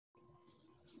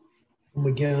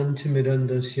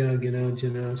Umagyantimidandasya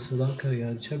Gyanajana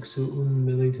Salakaya Chaksu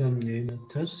Ummilitam Nena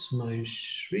Tasmai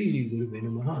Shri Gurave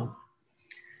Namaha.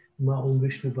 Ma Om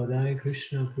Vishnu Padaya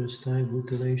Krishna Prasthaya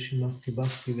Bhutale Shrimakti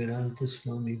Bhakti Vedanta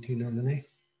Swami Namane.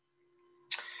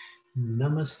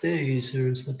 Namaste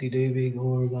Saraswati Devi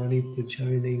Gaurvani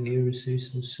Pacharine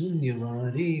Nirasesa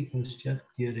Sunyavari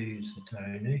Paschatya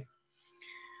Satarine.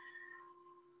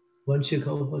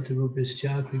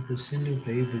 Vanchakalpatarupascha Kripasindu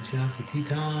Peva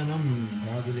Patitanam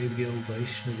Bhavanebhyo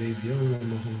Vaishnavebhyo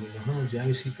Namo Namaha.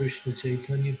 Jai Sri Krishna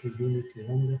Chaitanya Prabhu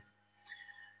Nityananda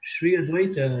Shri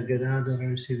Advaita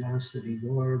Gadadhar Sivasadi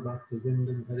Gaur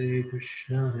Bhaktivinoda Hare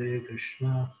Krishna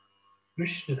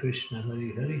Krishna Krishna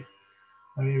Hare Hare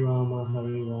Hare Rama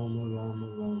Rama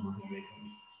Rama Hare Hare.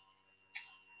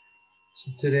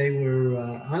 So today we're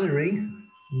honoring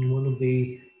one of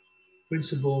the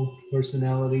principal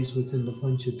personalities within the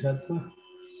Panchatattva.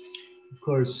 Of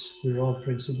course, they're all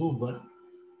principal, but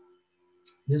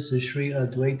this is Sri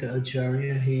Advaita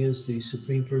Acarya. He is the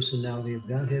Supreme Personality of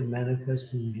Godhead,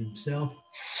 manifesting himself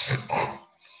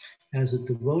as a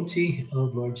devotee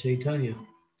of Lord Chaitanya.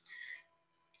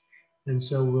 And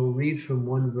so we'll read from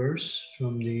one verse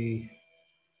from the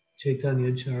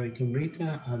Chaitanya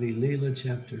Charitamrita, Adi Leela,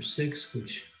 chapter 6,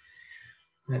 which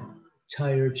that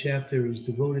entire chapter is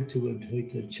devoted to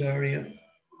Advaita Acharya.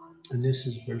 And this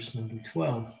is verse number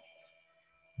 12.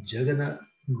 Jagat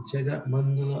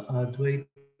Mandala Advaita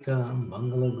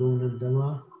Mangala Guna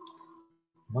Dhamma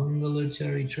Mangala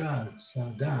Charitra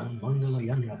Sada Mangala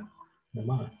Yandra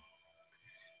Nama.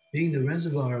 Being the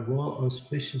reservoir of all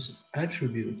auspicious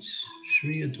attributes,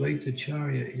 Sri Advaita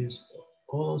Acharya is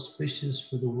all auspicious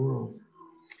for the world.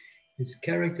 Its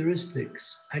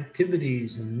characteristics,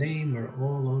 activities, and name are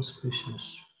all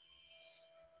auspicious.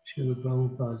 Srila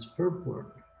Prabhupada's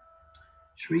purport.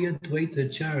 Sri Advaita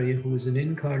Acharya, who is an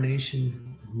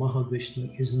incarnation of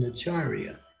Mahavishnu, is an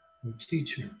Acharya, or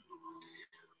teacher.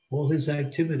 All his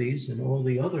activities and all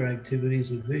the other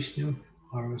activities of Vishnu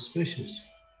are auspicious.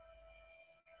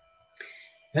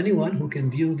 Anyone who can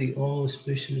view the all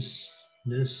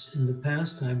auspiciousness in the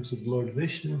pastimes of Lord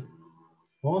Vishnu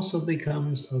also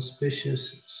becomes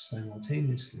auspicious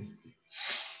simultaneously.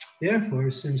 Therefore,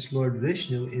 since Lord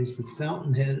Vishnu is the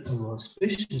fountainhead of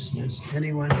auspiciousness,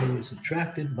 anyone who is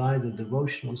attracted by the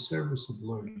devotional service of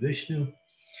Lord Vishnu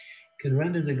can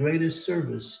render the greatest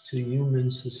service to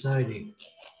human society.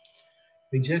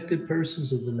 Rejected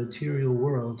persons of the material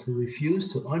world who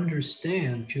refuse to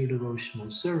understand pure devotional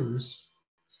service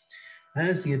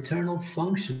as the eternal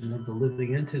function of the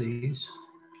living entities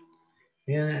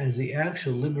and as the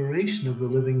actual liberation of the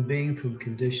living being from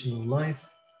conditional life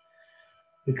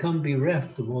become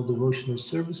bereft of all devotional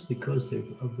service because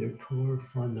of their poor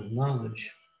fund of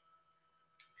knowledge.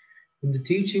 In the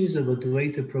teachings of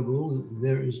Advaita Prabhu,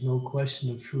 there is no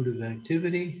question of fruitive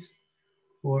activity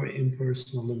or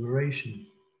impersonal liberation.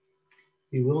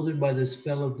 Bewildered by the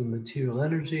spell of the material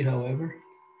energy, however,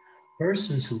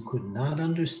 persons who could not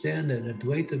understand that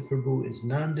Advaita Prabhu is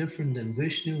non-different than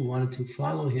Vishnu wanted to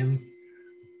follow him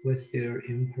with their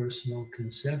impersonal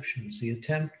conceptions. The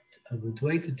attempt of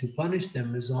Advaita to punish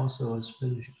them is also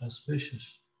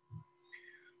auspicious.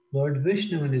 Lord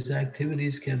Vishnu and his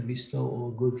activities can bestow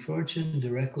all good fortune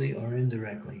directly or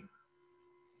indirectly.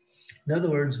 In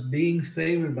other words, being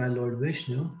favored by Lord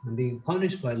Vishnu and being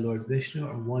punished by Lord Vishnu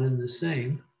are one and the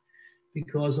same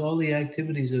because all the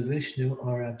activities of Vishnu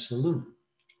are absolute.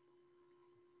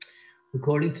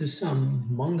 According to some,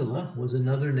 Mangala was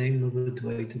another name of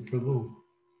Advaita Prabhu.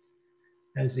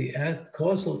 As the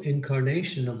causal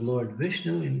incarnation of Lord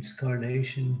Vishnu,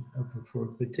 incarnation for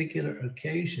a particular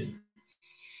occasion,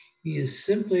 he is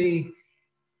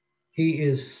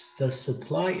the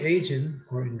supply agent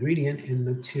or ingredient in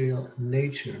material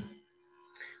nature.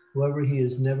 However, he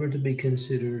is never to be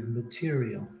considered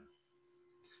material.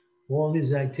 All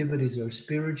his activities are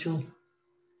spiritual.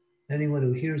 Anyone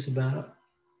who hears about it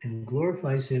and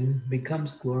glorifies him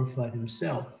becomes glorified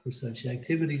himself. For such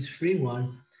activities free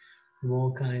one from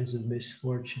all kinds of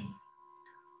misfortune.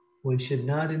 One should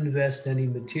not invest any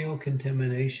material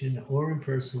contamination or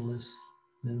impersonalism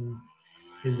in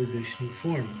the Vishnu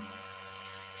form.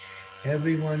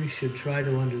 Everyone should try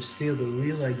to understand the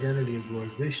real identity of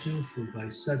Lord Vishnu, for by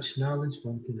such knowledge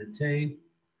one can attain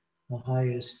the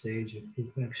highest stage of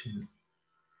perfection.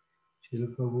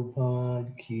 Srila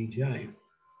Prabhupada Ki Jai.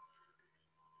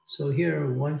 So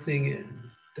here, one thing,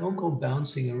 don't go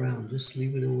bouncing around, just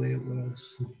leave it the way it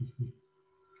was.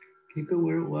 Keep it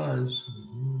where it was.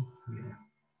 Yeah.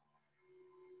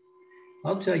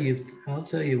 I'll tell you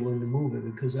when to move it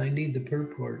because I need the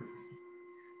purport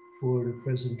for the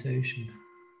presentation.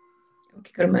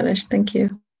 Okay, Guru Maharaj, thank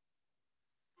you.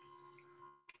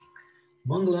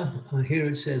 Mangala, here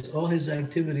it says, all his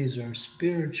activities are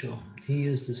spiritual. He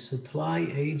is the supply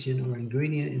agent or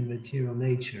ingredient in material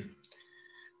nature.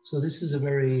 So this is a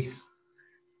very,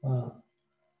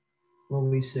 when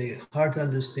we say hard to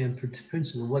understand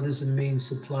principle, what does it mean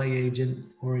supply agent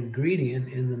or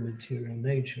ingredient in the material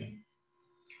nature?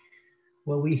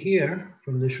 Well, we hear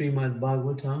from the Srimad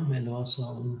Bhagavatam and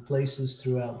also in places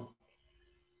throughout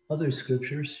other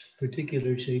scriptures,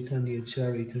 particular Chaitanya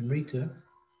Charitamrita,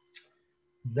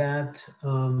 that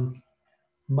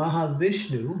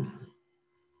Mahavishnu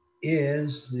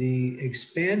is the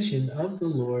expansion of the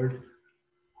Lord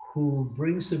who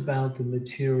brings about the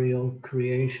material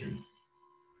creation.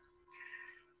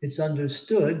 It's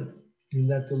understood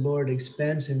that the Lord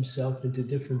expands himself into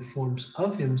different forms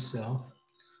of himself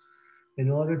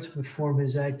in order to perform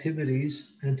his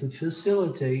activities and to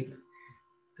facilitate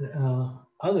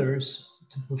others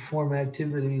to perform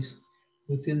activities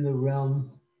within the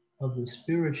realm of the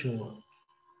spiritual.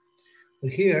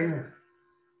 But here,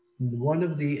 one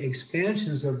of the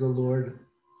expansions of the Lord,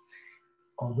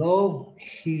 although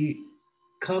he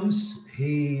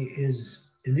is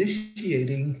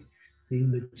initiating the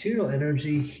material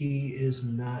energy, he is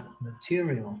not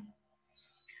material.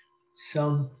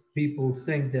 Some people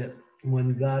think that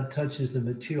when God touches the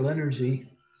material energy,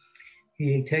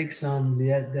 he takes on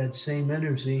that same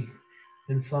energy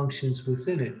and functions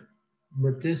within it.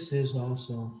 But this is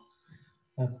also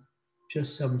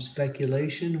just some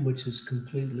speculation, which is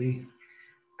completely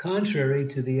contrary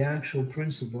to the actual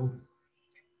principle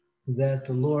that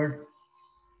the Lord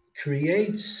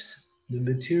creates the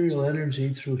material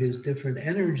energy through his different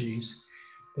energies,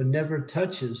 but never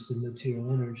touches the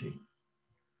material energy.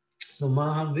 So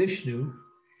Mahavishnu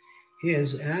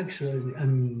is actually,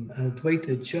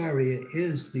 Advaita Acarya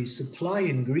is the supply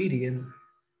ingredient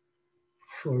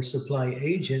for supply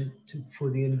agent for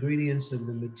the ingredients of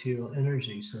the material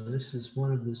energy. So this is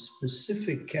one of the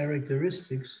specific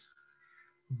characteristics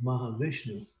of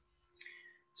Mahavishnu.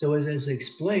 So as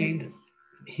explained,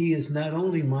 he is not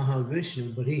only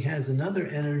Mahavishnu, but he has another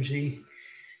energy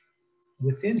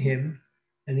within him,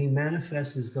 and he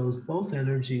manifests those both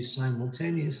energies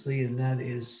simultaneously, and that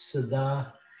is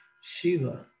Sada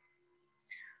Shiva.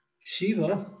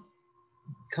 Shiva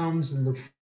comes in the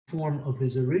form of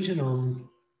his original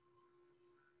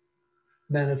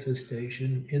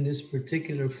manifestation in this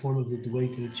particular form of the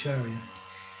Advaita Acarya.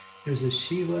 There's a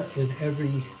Shiva in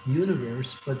every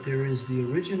universe, but there is the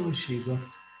original Shiva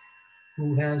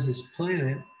who has his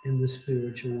planet in the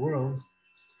spiritual world,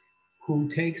 who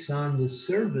takes on the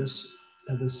service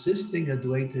of assisting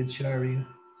Advaita Acarya,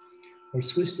 or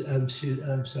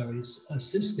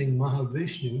assisting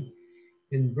Mahavishnu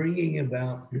in bringing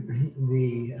about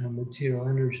the material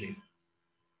energy.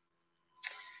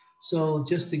 So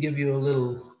just to give you a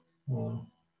little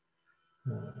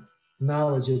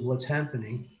knowledge of what's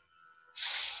happening,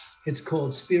 it's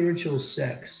called spiritual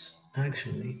sex,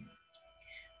 actually.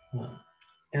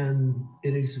 And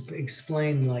it is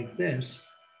explained like this,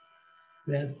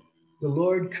 that the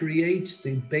Lord creates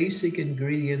the basic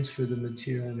ingredients for the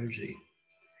material energy.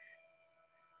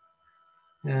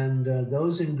 And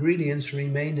those ingredients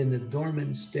remain in a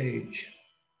dormant stage.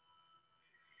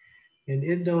 And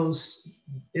in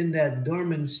that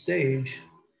dormant stage,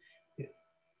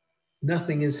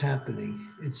 nothing is happening.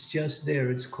 It's just there.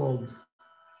 It's called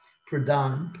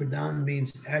pradhan. Pradhan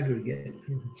means aggregate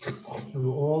of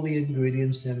all the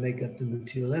ingredients that make up the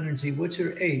material energy, which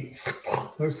are 8: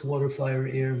 earth, water, fire,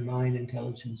 air, mind,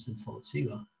 intelligence, and false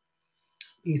ego.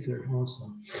 Ether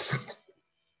also.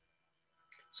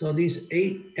 So these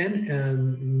 8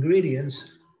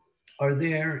 ingredients are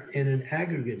there in an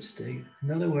aggregate state.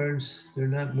 In other words, they're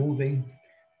not moving,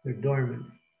 they're dormant.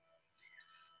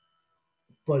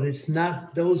 But it's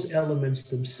not those elements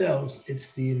themselves, it's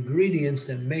the ingredients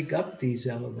that make up these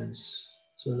elements.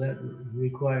 So that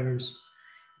requires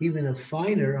even a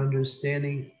finer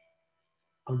understanding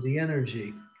of the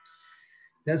energy.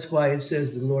 That's why it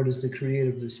says the Lord is the creator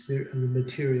of the spirit of the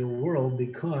material world,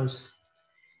 because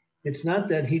it's not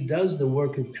that he does the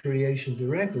work of creation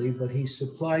directly, but he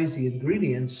supplies the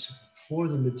ingredients for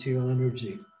the material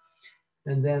energy.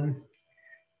 And then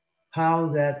how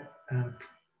that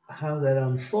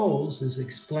unfolds is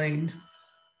explained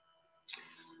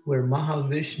where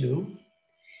Mahavishnu,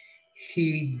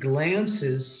 he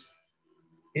glances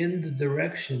in the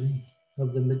direction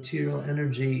of the material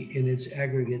energy in its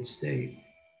aggregate state.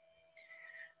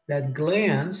 That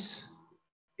glance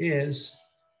is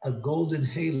a golden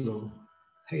halo.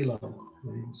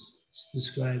 It's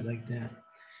described like that.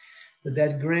 But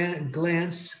that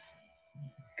glance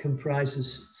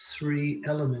comprises 3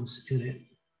 elements in it.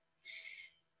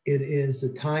 It is the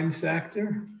time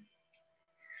factor,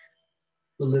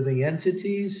 the living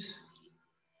entities,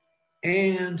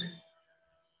 and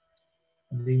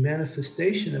the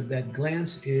manifestation of that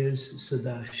glance is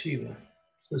Sadashiva.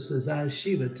 So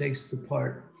Sadashiva takes the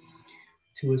part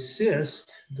to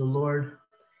assist the Lord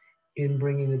in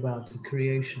bringing about the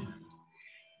creation.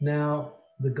 Now,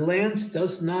 the glance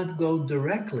does not go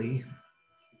directly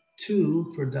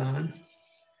to Pradhan.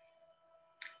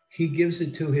 He gives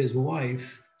it to his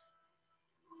wife,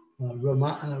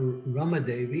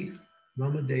 Ramadevi.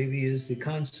 Ramadevi is the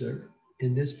consort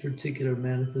in this particular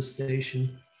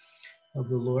manifestation of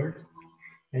the Lord.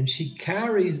 And she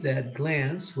carries that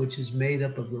glance, which is made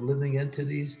up of the living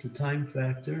entities, the time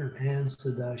factor, and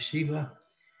Sadashiva,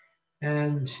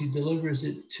 and she delivers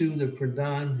it to the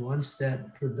Pradhan. Once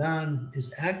that Pradhan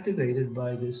is activated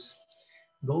by this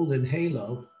golden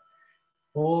halo,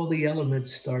 all the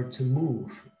elements start to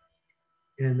move,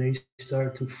 and they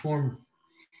start to form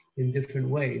in different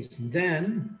ways. And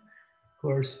then, of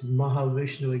course,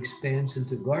 Mahavishnu expands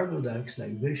into Garbhodaksha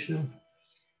like Vishnu.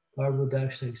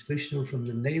 Garbhodaksha like Vishnu, from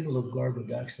the navel of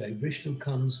Garbhodaksha like Vishnu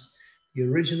comes the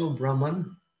original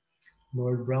Brahman,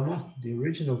 Lord Brahma, the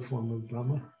original form of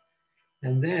Brahma.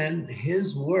 And then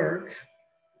his work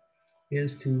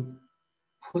is to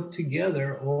put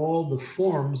together all the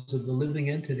forms of the living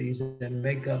entities that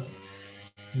make up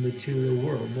the material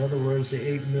world. In other words, the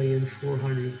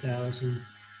 8,400,000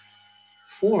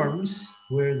 forms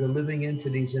where the living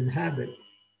entities inhabit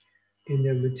in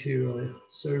their material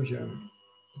sojourn.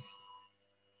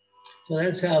 So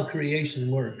that's how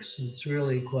creation works. It's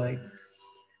really quite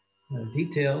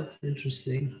detailed,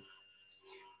 interesting.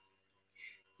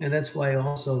 And that's why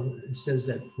also it says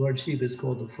that Lord Shiva is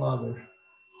called the father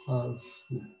of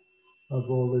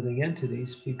all living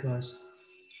entities, because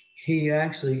he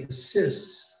actually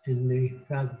assists in the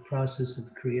process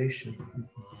of creation.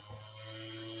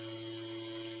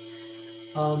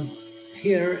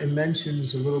 Here it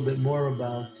mentions a little bit more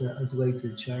about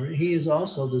Advaita Acarya. He is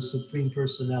also the Supreme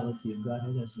Personality of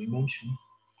Godhead, as we mentioned.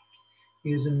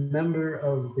 He is a member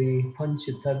of the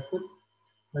Panchatattva.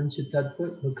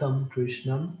 Panchatattva become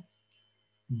Krishnam,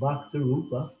 Bhakta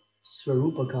Rupa,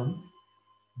 Swarupakam,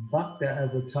 Bhakta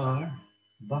Avatar,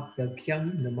 Bhakta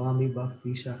Kyam, Namami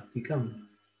Bhakti Shaktikam.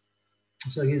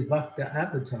 So he's Bhakta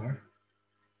Avatar.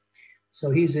 So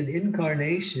he's an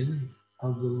incarnation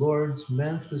of the Lord's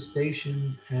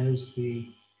manifestation as the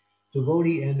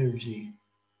devotee energy.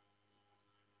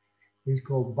 He's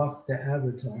called Bhakta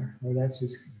Avatar, or that's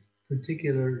his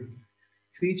particular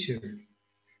feature.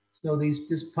 So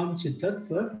this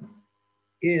Panchatattva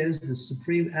is the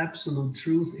supreme absolute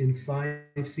truth in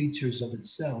 5 features of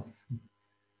itself.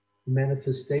 The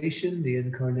manifestation, the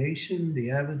incarnation,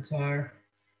 the avatar,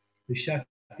 the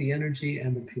Shakti energy,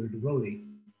 and the pure devotee.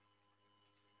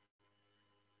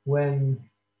 When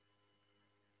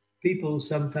people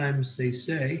sometimes they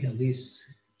say, at least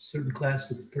certain class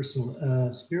of personal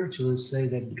spiritualists say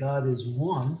that God is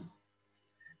one,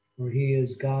 or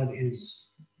God is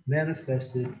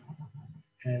manifested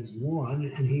as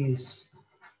one, and he's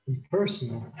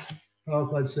impersonal.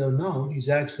 Prabhupada said, no, he's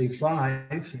actually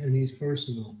 5, and he's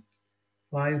personal.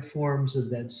 5 forms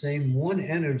of that same one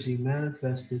energy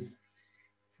manifested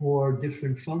for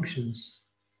different functions.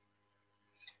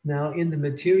 Now, in the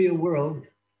material world,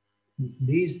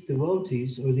 these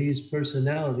devotees or these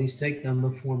personalities take on the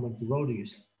form of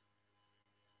devotees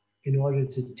in order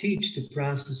to teach the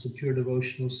process of pure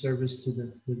devotional service to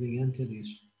the living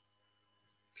entities.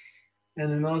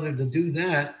 And in order to do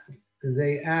that,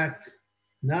 they act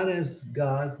not as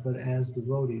God, but as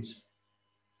devotees.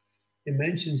 It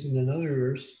mentions in another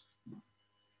verse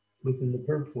within the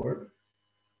purport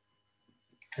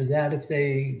that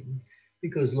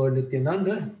because Lord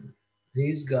Nityananda,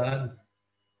 he's God.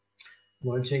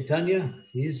 Lord Chaitanya,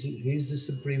 he's the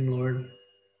Supreme Lord.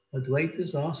 Advaita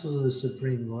is also the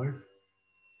Supreme Lord.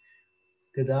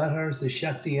 Gadadhar is the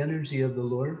Shakti energy of the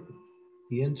Lord,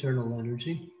 the internal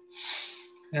energy.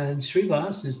 And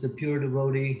Srivas is the pure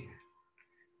devotee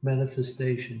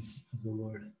manifestation of the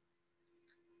Lord.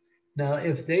 Now,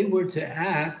 if they were to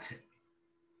act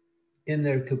in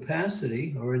their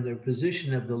capacity or in their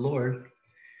position of the Lord,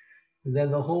 then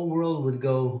the whole world would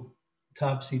go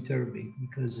topsy-turvy,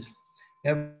 because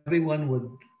everyone would,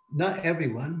 not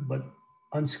everyone, but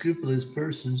unscrupulous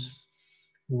persons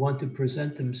who want to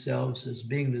present themselves as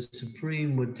being the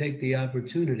supreme would take the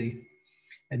opportunity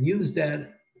and use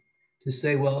that to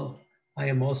say, well, I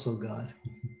am also God.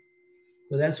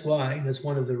 So that's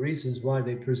one of the reasons why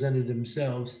they presented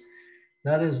themselves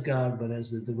not as God, but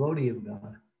as the devotee of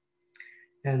God.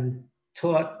 And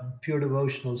taught pure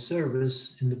devotional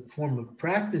service in the form of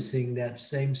practicing that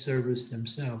same service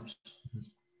themselves.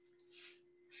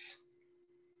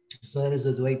 So that is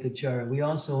Advaita Acharya. We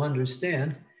also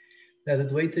understand that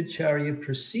Advaita Acharya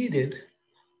preceded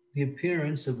the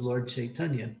appearance of Lord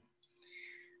Chaitanya.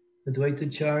 Advaita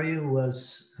Acharya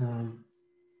was,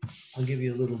 I'll give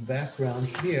you a little background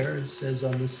here. It says,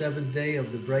 on the 7th day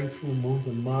of the bright full moon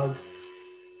of Magh,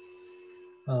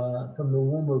 from the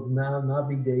womb of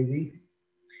Nabi Devi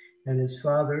and his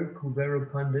father,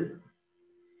 Kubera Pandit,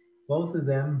 both of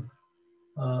them,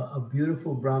 a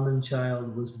beautiful Brahmin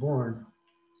child was born.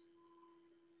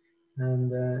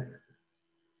 And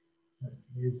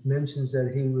it mentions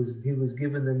that he was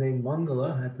given the name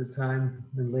Mangala at the time,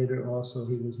 and later also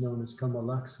he was known as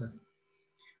Kamalaksa.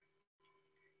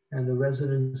 And the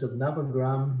residents of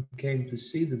Navagram came to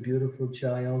see the beautiful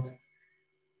child.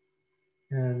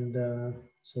 And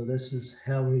so this is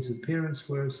how his appearance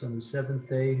was on the 7th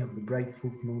day of the bright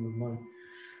full moon of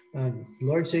Magh.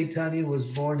 Lord Chaitanya was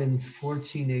born in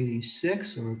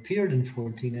 1486, or appeared in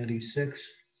 1486.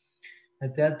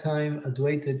 At that time,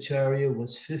 Advaita Acharya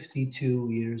was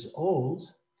 52 years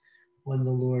old when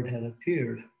the Lord had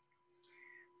appeared.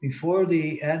 Before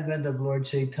the advent of Lord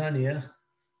Chaitanya,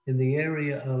 in the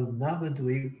area of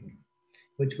Navadvip,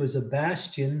 which was a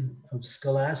bastion of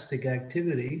scholastic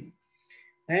activity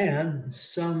and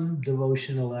some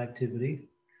devotional activity,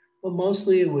 but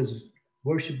mostly it was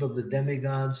worship of the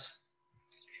demigods,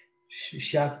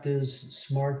 Shaktas,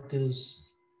 Smartas,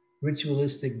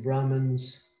 ritualistic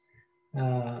Brahmins,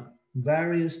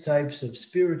 various types of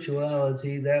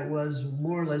spirituality that was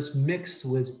more or less mixed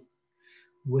with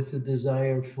the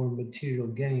desire for material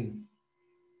gain.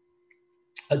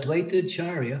 Advaita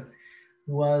Acharya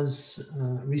was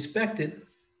respected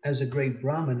as a great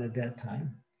Brahmin at that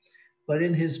time, but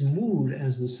in his mood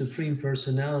as the Supreme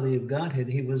Personality of Godhead,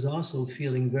 he was also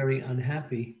feeling very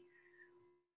unhappy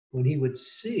when he would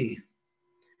see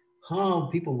how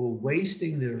people were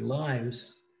wasting their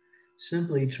lives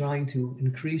simply trying to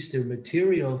increase their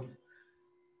material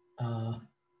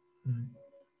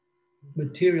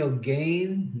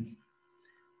gain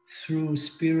through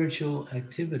spiritual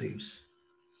activities.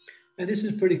 And this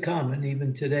is pretty common.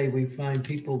 Even today, we find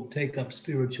people take up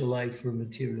spiritual life for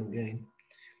material gain.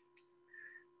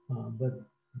 But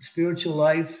spiritual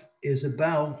life is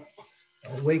about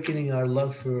awakening our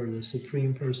love for the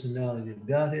Supreme Personality of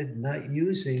Godhead, not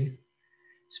using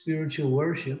spiritual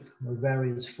worship or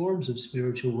various forms of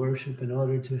spiritual worship in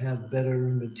order to have better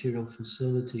material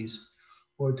facilities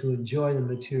or to enjoy the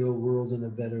material world in a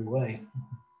better way.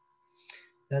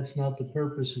 That's not the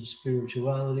purpose of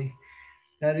spirituality.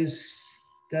 That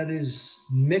is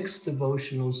mixed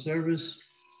devotional service.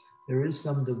 There is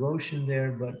some devotion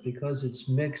there, but because it's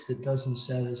mixed, it doesn't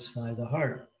satisfy the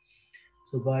heart.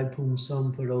 So vai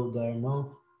pumsam paro dharma,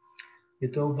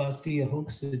 ito bhakti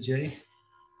ahoksaje,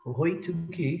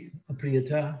 ahoituki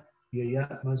apriyata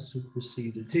yayatma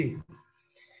suprasidati.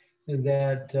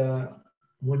 That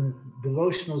when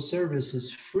devotional service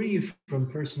is free from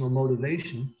personal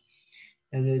motivation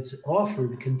and it's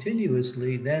offered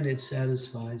continuously, then it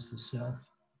satisfies the self.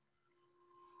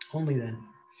 Only then.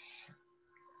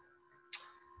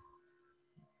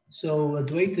 So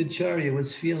Advaita Acharya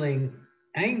was feeling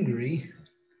angry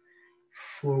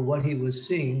for what he was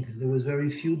seeing. There was very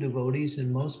few devotees and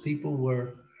most people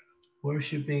were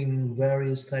worshipping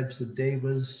various types of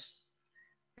devas.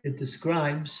 It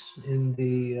describes in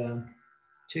the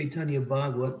Chaitanya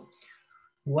Bhagavat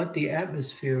what the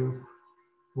atmosphere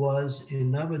was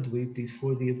in Navadvip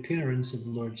before the appearance of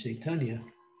Lord Chaitanya.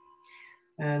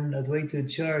 And Advaita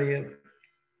Acharya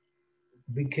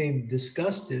became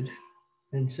disgusted,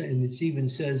 and it even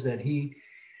says that he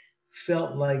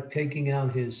felt like taking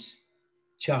out his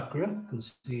chakra,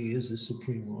 because he is the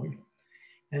Supreme Lord,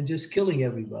 and just killing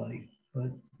everybody.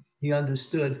 But he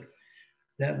understood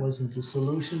that wasn't the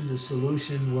solution. The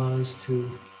solution was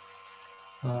to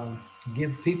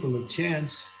give people a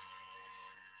chance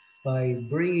by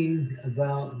bringing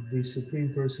about the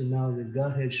Supreme Personality of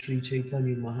Godhead, Sri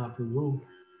Chaitanya Mahaprabhu,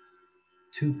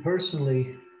 to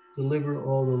personally deliver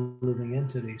all the living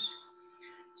entities.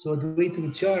 So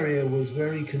Advaita Acharya was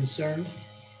very concerned,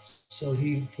 so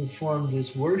he performed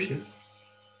this worship.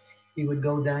 He would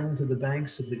go down to the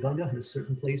banks of the Ganga in a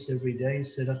certain place every day,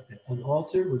 set up an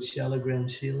altar with shalagram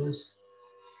shilas,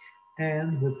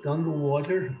 and with Ganga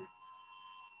water,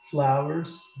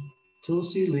 flowers,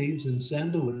 tulsi leaves, and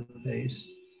sandalwood paste,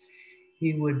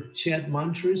 he would chant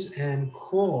mantras and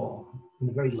call in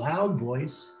a very loud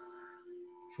voice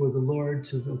for the Lord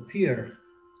to appear.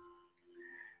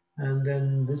 And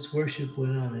then this worship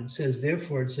went on. It says,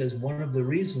 therefore, it says, one of the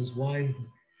reasons why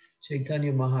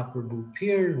Chaitanya Mahaprabhu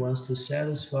appeared, wants to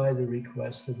satisfy the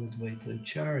request of Advaita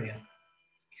Acharya.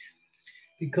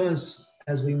 Because,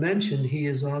 as we mentioned, he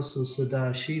is also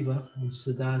Sadashiva,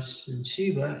 and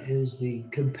Shiva is the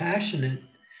compassionate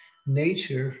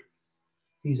nature.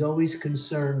 He's always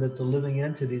concerned that the living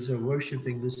entities are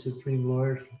worshiping the Supreme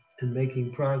Lord and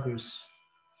making progress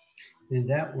in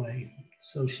that way.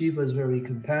 So Shiva is very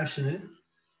compassionate,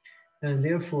 and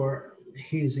therefore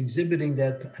he is exhibiting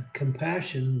that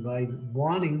compassion by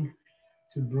wanting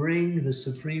to bring the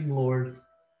Supreme Lord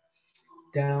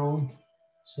down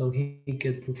so he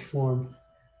could perform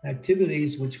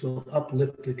activities which will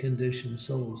uplift the conditioned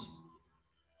souls.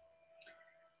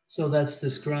 So that's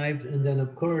described, and then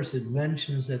of course it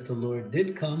mentions that the Lord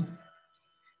did come.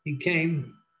 He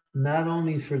came not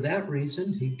only for that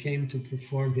reason, he came to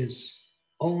perform his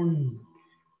own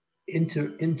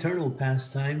internal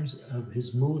pastimes of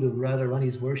his mood of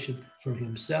Radharani's worship for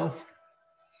himself,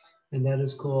 and that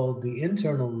is called the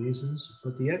internal reasons.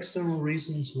 But the external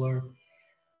reasons were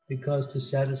because to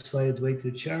satisfy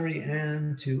Advaita Acharya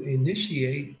and to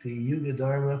initiate the Yuga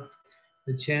Dharma,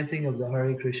 the chanting of the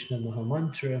Hare Krishna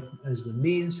Mahamantra as the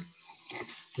means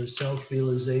for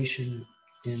self-realization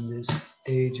in this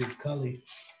age of Kali.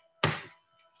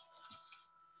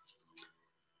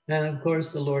 And of course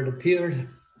the Lord appeared,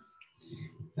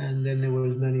 and then there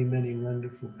was many, many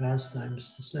wonderful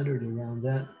pastimes centered around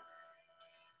that.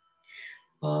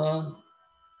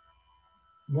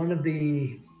 One of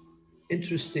the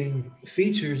interesting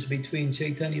features between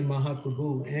Chaitanya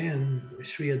Mahaprabhu and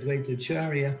Sri Advaita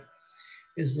Acharya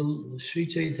is the Sri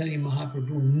Chaitanya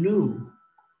Mahaprabhu knew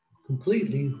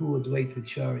completely who Advaita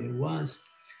Acharya was,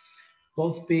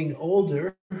 both being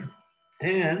older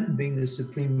and being the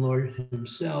Supreme Lord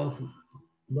himself.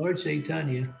 Lord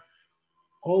Chaitanya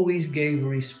always gave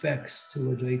respects to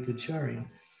Advaita Acharya,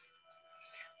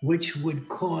 which would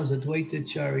cause Advaita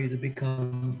Acharya to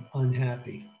become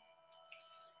unhappy.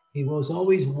 He was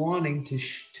always wanting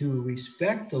to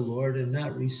respect the Lord and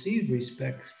not receive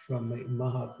respect from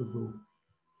Mahaprabhu.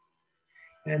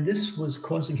 And this was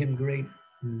causing him great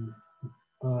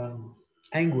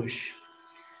anguish,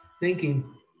 thinking,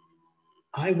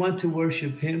 I want to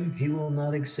worship him. He will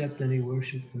not accept any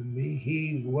worship from me.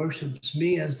 He worships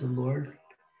me as the Lord.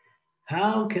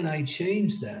 How can I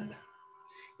change that?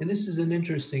 And this is an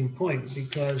interesting point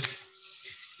because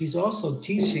he's also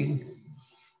teaching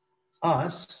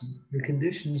us, the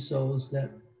conditioned souls,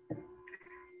 that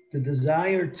the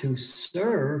desire to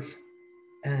serve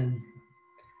and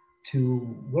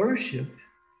to worship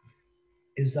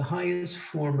is the highest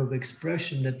form of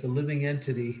expression that the living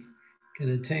entity can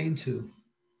attain to,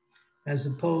 as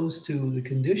opposed to the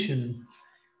conditioned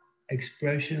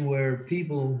expression where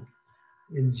people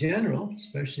in general,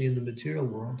 especially in the material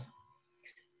world,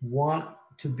 want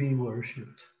to be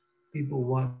worshipped. People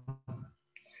want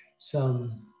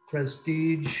some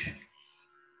prestige,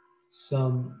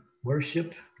 some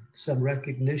worship, some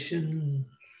recognition,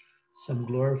 some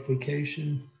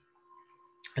glorification.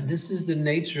 And this is the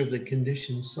nature of the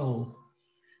conditioned soul.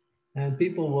 And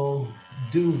people will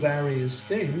do various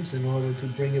things in order to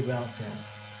bring about that.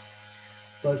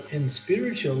 But in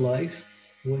spiritual life,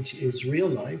 which is real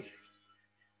life,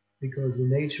 because the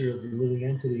nature of the living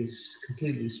entity is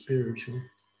completely spiritual,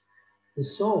 the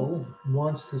soul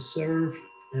wants to serve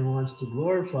and wants to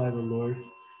glorify the Lord,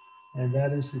 and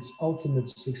that is its ultimate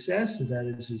success, and that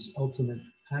is its ultimate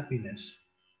happiness.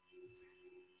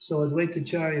 So Advaita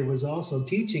Acharya was also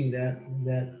teaching that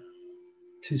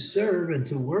to serve and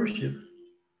to worship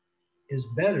is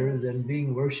better than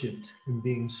being worshipped and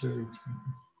being served.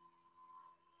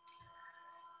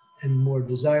 And more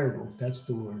desirable, that's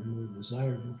the word, more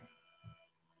desirable.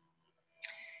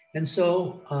 And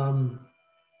so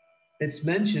it's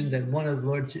mentioned that one of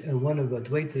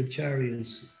Advaita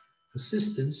Acharya's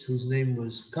assistants, whose name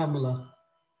was Kamalakanta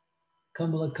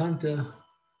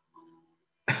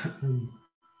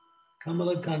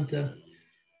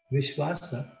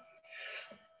Vishwasa,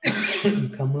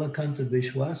 Kamalakanta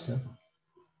Vishwasa,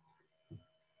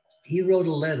 he wrote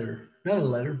a letter, not a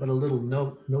letter, but a little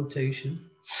notation.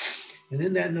 And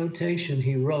in that notation,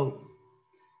 he wrote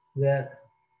that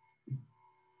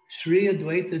Sri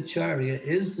Advaita Acharya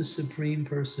is the Supreme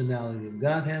Personality of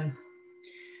Godhead,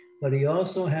 but he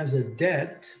also has a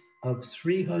debt of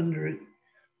 300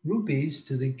 rupees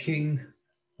to the king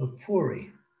of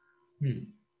Puri.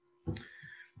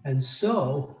 And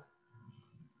so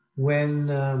when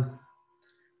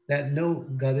that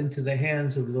note got into the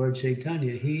hands of Lord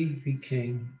Chaitanya, he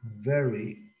became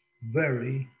very,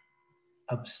 very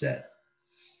upset.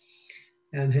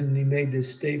 And he made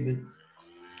this statement,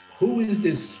 who is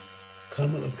this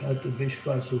Kamalakanta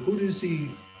Vishwasa? Who does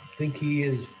he think he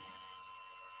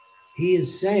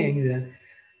is saying that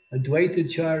Advaita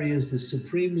Acarya is the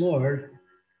Supreme Lord,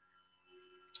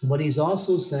 but he's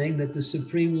also saying that the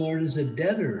Supreme Lord is a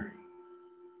debtor.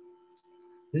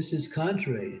 This is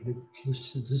contrary.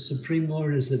 The Supreme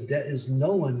Lord is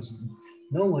no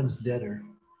one's debtor.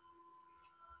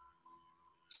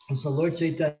 And so Lord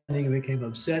Chaitanya became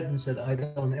upset and said, I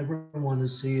don't ever want to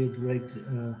see a great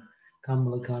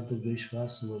Kamalakanta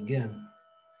Vishvasu again.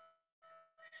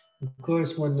 Of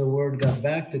course, when the word got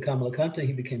back to Kamalakanta,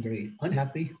 he became very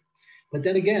unhappy. But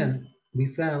then again, we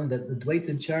found that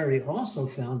Advaita Acarya also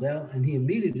found out, and he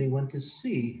immediately went to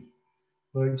see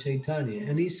Lord Chaitanya.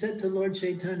 And he said to Lord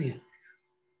Chaitanya,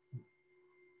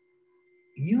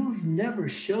 you've never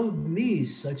showed me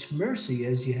such mercy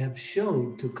as you have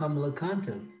showed to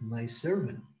Kamalakanta, my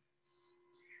servant.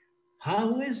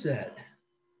 How is that?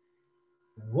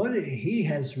 What he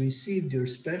has received your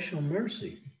special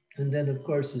mercy. And then, of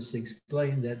course, it's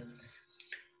explained that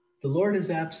the Lord is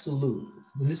absolute.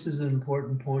 And this is an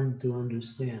important point to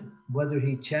understand. Whether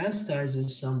he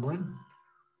chastises someone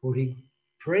or he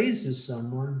praises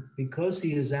someone, because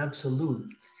he is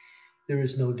absolute, there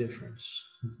is no difference.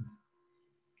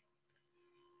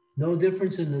 No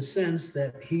difference in the sense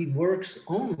that he works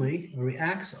only, or he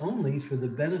acts only for the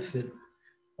benefit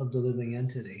of the living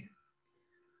entity.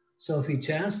 So if he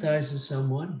chastises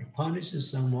someone, punishes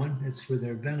someone, it's for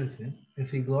their benefit. If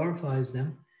he glorifies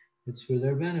them, it's for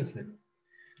their benefit.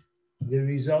 The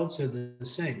results are the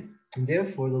same. And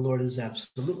therefore, the Lord is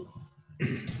absolute.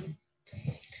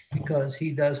 Because he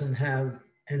doesn't have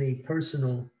any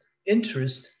personal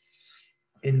interest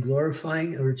in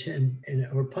glorifying or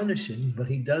punishing, but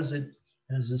he does it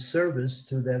as a service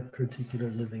to that particular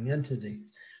living entity.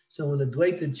 So when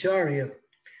Advaita Acarya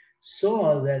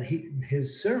saw that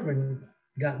his servant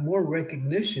got more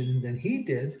recognition than he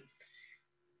did,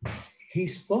 he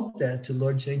spoke that to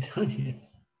Lord Chaitanya.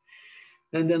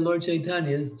 And then Lord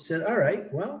Chaitanya said, all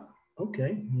right, well,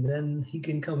 okay, then he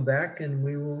can come back and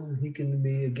he can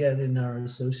be again in our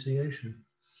association.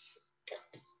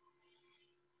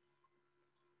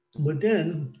 But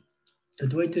then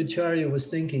Advaita Acarya was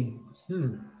thinking,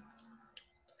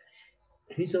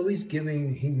 he's always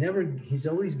giving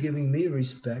me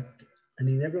respect, and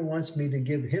he never wants me to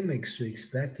give him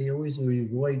respect. He always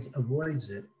avoids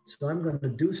it. So I'm going to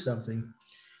do something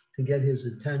to get his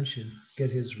attention,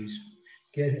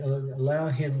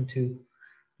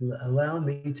 allow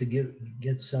me to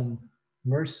get some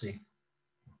mercy.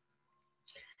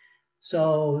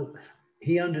 So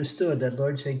he understood that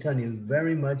Lord Chaitanya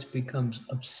very much becomes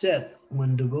upset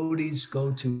when devotees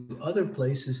go to other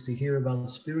places to hear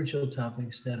about spiritual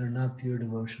topics that are not pure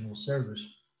devotional service.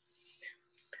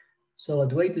 So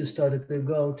Advaita started to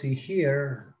go to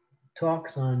hear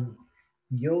talks on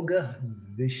Yoga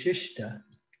Vishishta.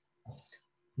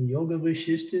 Yoga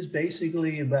Vishishta is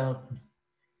basically about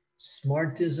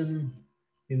smartism,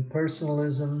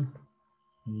 impersonalism,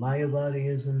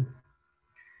 Mayavadiism.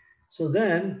 So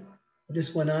then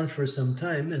this went on for some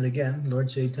time, and again, Lord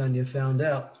Chaitanya found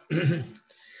out,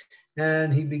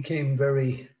 and he became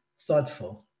very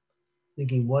thoughtful,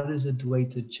 thinking, what is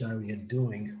Advaita Acarya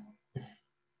doing?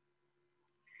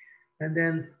 And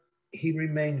then he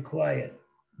remained quiet,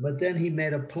 but then he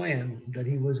made a plan that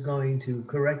he was going to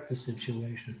correct the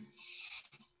situation.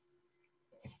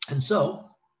 And so,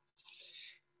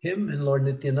 him and Lord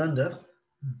Nityananda,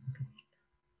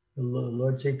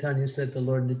 Lord Chaitanya said to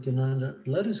Lord Nityananda,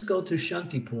 let us go to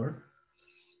Shantipur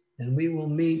and we will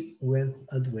meet with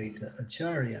Advaita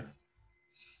Acarya.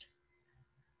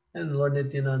 And Lord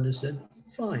Nityananda said,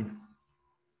 fine.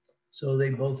 So they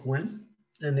both went,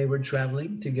 and they were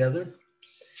traveling together,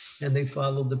 and they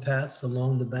followed the path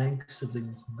along the banks of the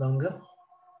Ganga,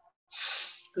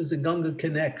 because the Ganga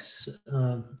connects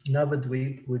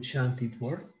Navadvip with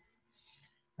Shantipur.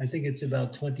 I think it's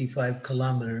about 25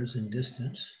 kilometers in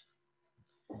distance.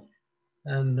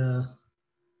 And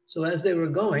so as they were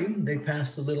going, they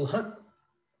passed a little hut.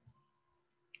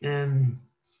 And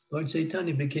Lord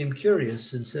Chaitanya became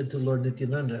curious and said to Lord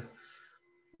Nityananda,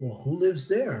 well, who lives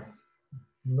there?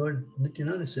 And Lord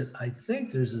Nityananda said, I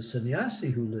think there's a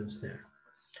sannyasi who lives there.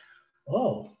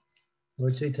 Oh,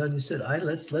 Lord Chaitanya said,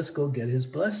 let's go get his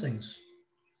blessings.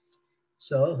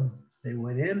 So they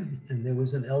went in, and there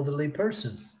was an elderly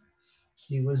person.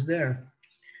 He was there.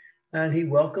 And he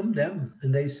welcomed them,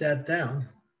 and they sat down.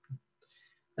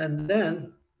 And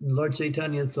then Lord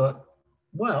Chaitanya thought,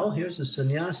 well, here's a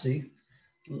sannyasi.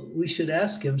 We should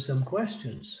ask him some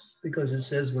questions, because it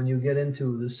says when you get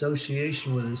into the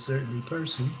association with a certain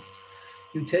person,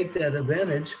 you take that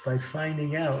advantage by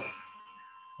finding out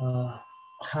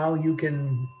how you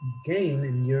can gain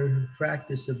in your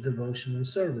practice of devotional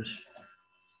service.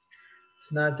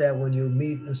 It's not that when you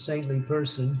meet a saintly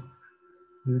person,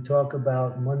 you talk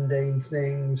about mundane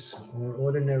things or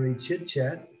ordinary chit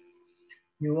chat.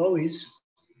 You always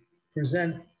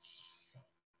present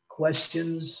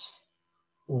questions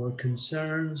or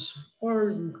concerns,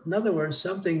 or in other words,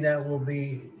 something that will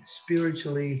be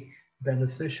spiritually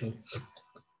beneficial.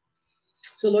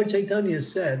 So Lord Chaitanya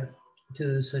said to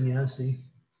the sannyasi,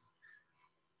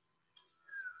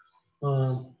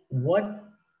 what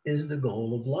is the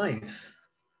goal of life?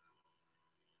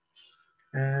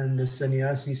 And the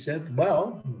sannyasi said,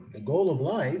 well, the goal of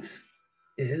life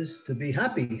is to be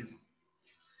happy.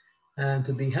 And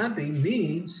to be happy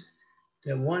means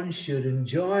that one should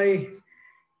enjoy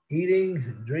eating,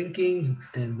 drinking,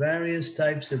 and various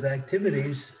types of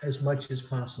activities as much as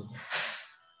possible.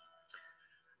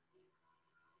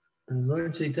 And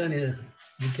Lord Chaitanya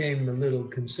became a little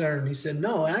concerned. He said,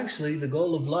 no, actually, the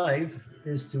goal of life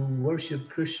is to worship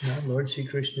Krishna, Lord Shri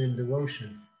Krishna, in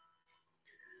devotion.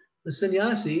 The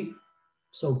sannyasi,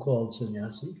 so-called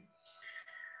sannyasi,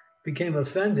 became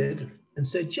offended and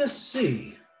said, just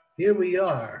see, here we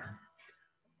are,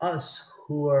 us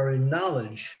who are in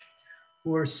knowledge,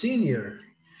 who are senior,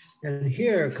 and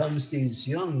here comes these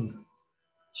young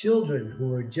children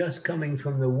who are just coming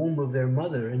from the womb of their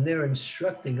mother, and they're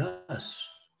instructing us.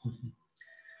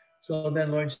 So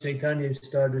then Lord Chaitanya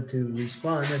started to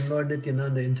respond, and Lord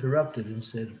Nityananda interrupted and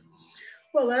said,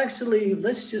 well, actually,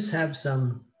 let's just have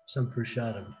some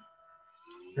prasadam.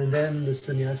 And then the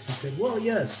sannyasi said, well,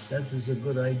 yes, that is a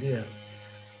good idea.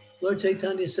 Lord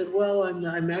Chaitanya said, well,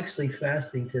 I'm actually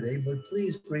fasting today, but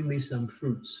please bring me some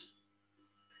fruits.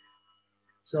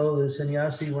 So the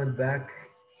sannyasi went back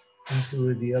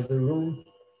into the other room,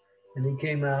 and he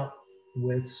came out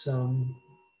with some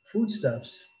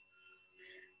foodstuffs.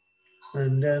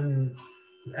 And then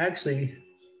actually,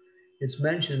 it's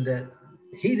mentioned that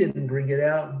he didn't bring it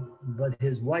out, but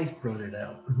his wife brought it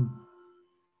out.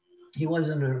 He was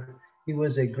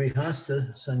a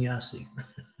grihastha sannyasi,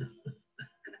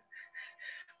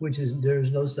 which is,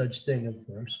 there's no such thing, of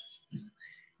course.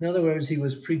 In other words, he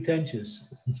was pretentious.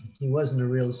 He wasn't a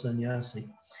real sannyasi.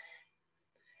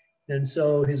 And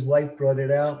so his wife brought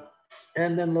it out.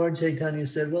 And then Lord Chaitanya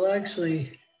said, well,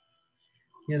 actually,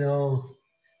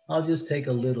 I'll just take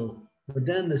a little. But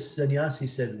then the sannyasi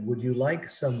said, would you like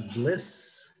some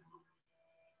bliss?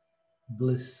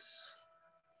 Bliss.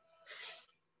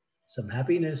 Some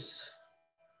happiness.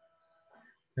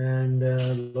 And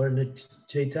Lord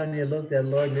Chaitanya looked at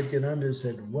Lord Nityananda and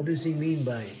said, what does he mean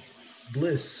by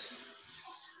bliss?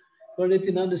 Lord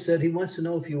Nityananda said he wants to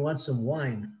know if you want some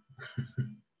wine.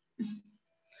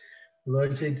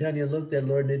 Lord Chaitanya looked at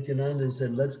Lord Nityananda and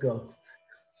said, let's go.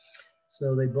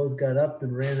 So they both got up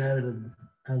and ran out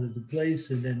of the place,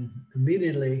 and then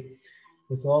immediately,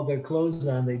 with all their clothes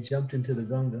on, they jumped into the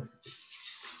Ganga.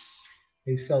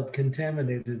 They felt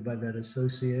contaminated by that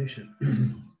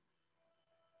association.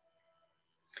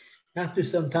 After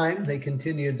some time, they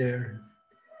continued their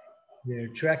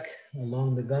trek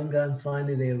along the Ganga, and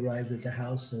finally they arrived at the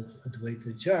house of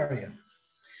Advaita Acarya.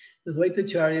 Advaita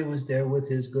Acarya was there with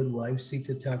his good wife,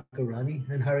 Sita Thakurani,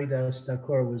 and Haridas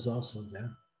Thakur was also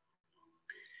there.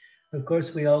 Of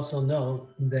course, we also know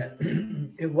that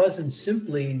it wasn't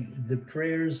simply the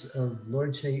prayers of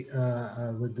Advaita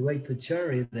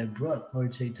Acarya that brought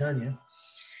Lord Chaitanya.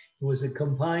 It was a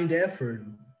combined effort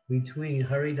between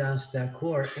Haridas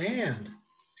Thakur and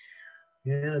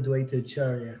Advaita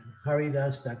Acarya.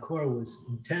 Haridas Thakur was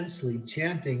intensely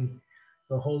chanting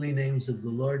the holy names of the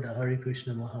Lord, the Hare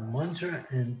Krishna Maha Mantra,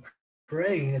 and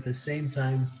praying at the same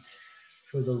time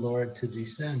for the Lord to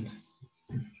descend.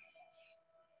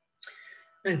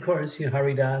 And of course,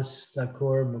 Haridas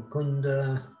Thakur,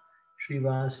 Mukunda,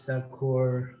 Srivas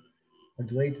Thakur,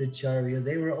 Advaita Acarya,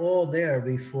 they were all there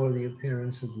before the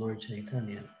appearance of Lord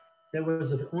Chaitanya. There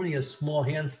was only a small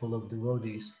handful of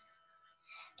devotees.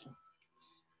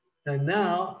 And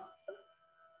now,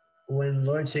 when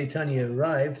Lord Chaitanya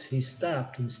arrived, he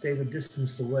stopped and stayed a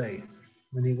distance away.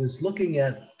 When he was looking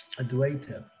at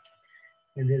Advaita,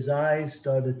 and his eyes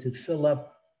started to fill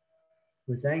up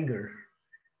with anger.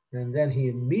 And then he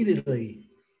immediately,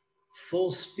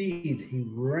 full speed, he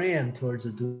ran towards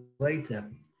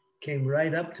Advaita, came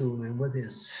right up to him, and with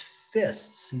his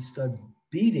fists, he started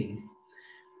beating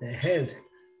the head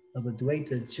of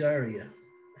Advaita Acarya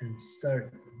and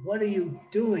start, what are you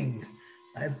doing?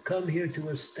 I've come here to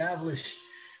establish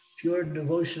pure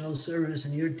devotional service,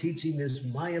 and you're teaching this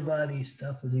Mayavadi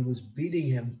stuff. And he was beating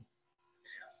him.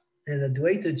 And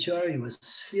Advaita Acarya was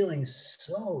feeling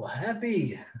so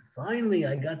happy. Finally,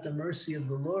 I got the mercy of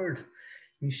the Lord.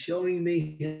 He's showing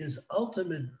me his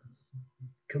ultimate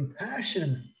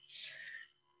compassion.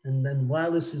 And then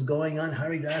while this is going on,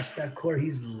 Haridas Thakur,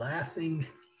 he's laughing,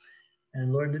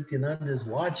 and Lord Nityananda is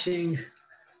watching,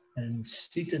 and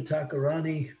Sita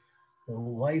Thakurani, the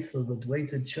wife of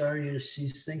Advaita Acharya,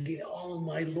 she's thinking, oh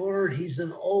my Lord, he's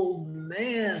an old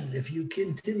man. If you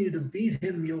continue to beat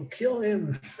him, you'll kill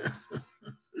him.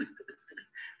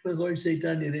 But Lord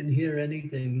Chaitanya didn't hear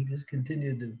anything. He just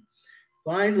continued to.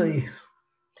 Finally,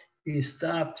 he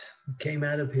stopped, came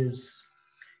out of his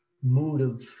mood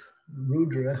of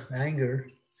Rudra, anger,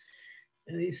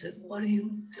 and he said, what are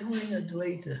you doing,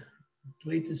 Advaita?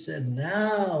 Advaita said,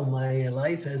 now my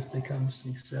life has become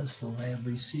successful. I have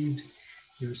received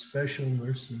your special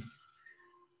mercy.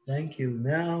 Thank you.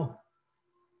 Now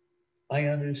I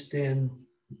understand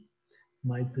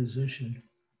my position.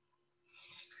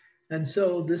 And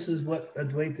so this is what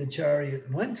Advaita Acharya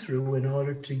went through in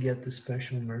order to get the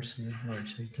special mercy of Lord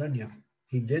Chaitanya.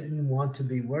 He didn't want to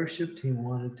be worshipped. He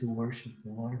wanted to worship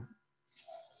the Lord.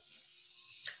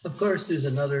 Of course, there's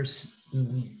another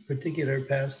particular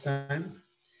pastime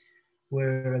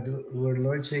where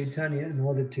Lord Chaitanya, in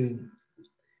order to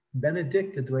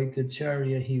benedict Advaita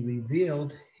Acharya, he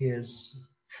revealed his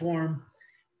form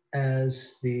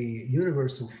as the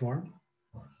universal form,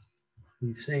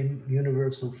 the same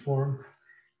universal form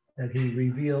that he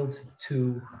revealed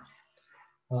to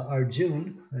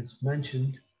Arjuna, that's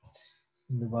mentioned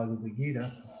in the Bhagavad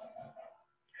Gita.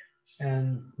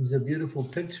 And it's a beautiful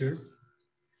picture.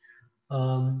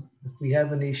 If we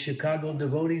have any Chicago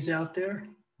devotees out there,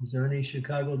 is there any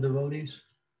Chicago devotees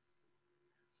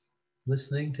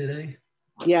listening today?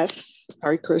 Yes,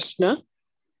 Hare Krishna.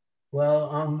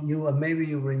 Well, maybe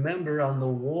you remember on the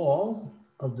wall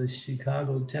of the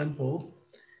Chicago temple,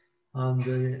 on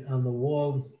the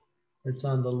wall that's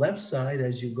on the left side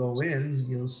as you go in,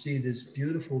 you'll see this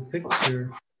beautiful picture,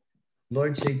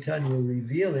 Lord Chaitanya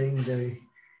revealing the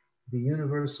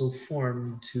universal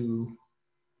form to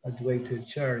Advaita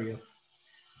Acharya.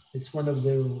 It's one of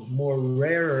the more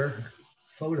rarer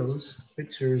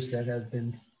pictures that have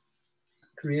been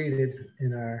created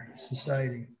in our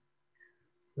society.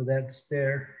 So that's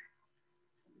there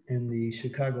in the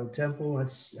Chicago temple.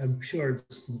 I'm sure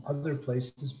it's in other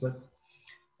places, but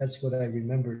that's what I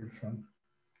remembered from.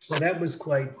 So that was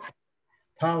quite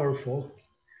powerful.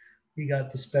 He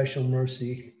got the special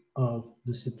mercy of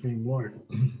the Supreme Lord.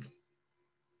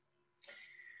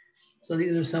 So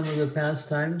these are some of the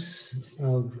pastimes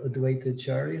of Advaita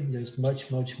Acharya. There's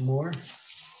much, much more.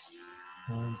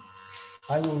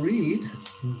 I will read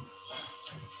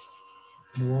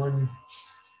one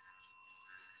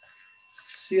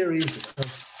series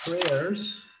of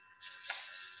prayers.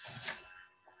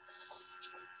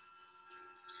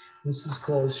 This is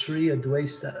called Sri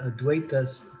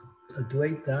Advaitastika.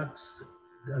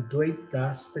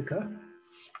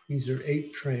 These are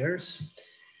 8 prayers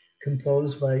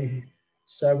composed by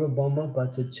Sarvabhauma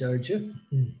Bhattacharya.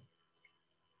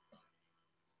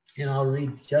 And I'll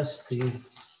read just the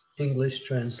English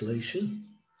translation.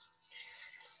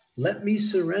 Let me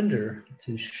surrender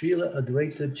to Srila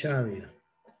Advaita Acharya,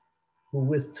 who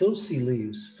with tulsi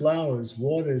leaves, flowers,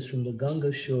 waters from the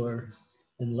Ganga shore,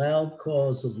 and loud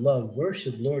calls of love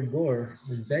worship Lord Gaur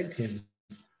and begged him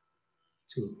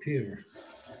to appear.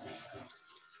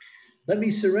 Let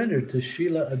me surrender to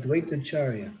Srila Advaita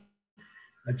Acharya,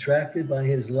 attracted by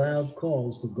his loud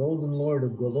calls, the golden Lord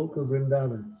of Goloka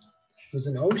Vrindavan, was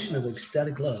an ocean of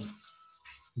ecstatic love,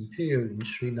 appeared in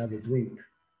Sri Navadvip.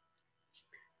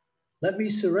 Let me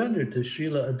surrender to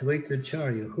Srila Advaita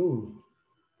Acharya, who,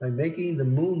 by making the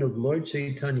moon of Lord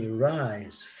Chaitanya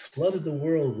rise, flooded the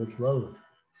world with love.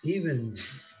 Even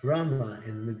Brahma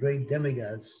and the great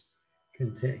demigods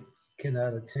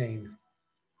cannot attain.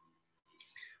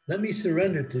 Let me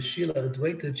surrender to Srila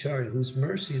Advaita Acharya, whose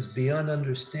mercy is beyond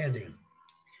understanding,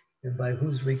 and by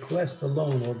whose request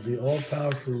alone the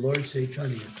all-powerful Lord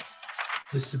Chaitanya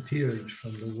disappeared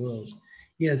from the world.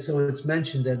 Yeah, so it's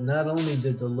mentioned that not only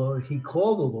did the Lord, he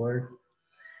called the Lord,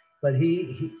 but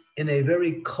he in a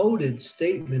very coded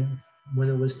statement, when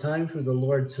it was time for the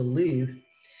Lord to leave,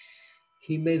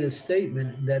 he made a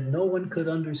statement that no one could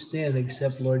understand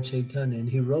except Lord Chaitanya, and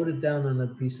he wrote it down on a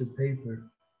piece of paper.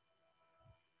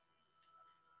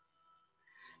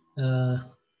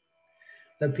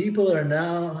 The people are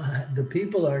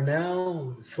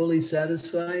now fully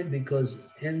satisfied because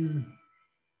in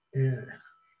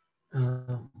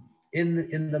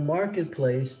the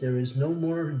marketplace there is no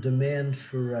more demand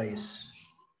for rice.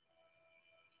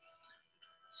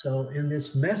 So in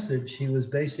this message, he was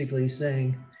basically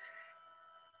saying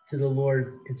to the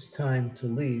Lord, it's time to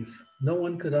leave. No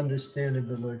one could understand it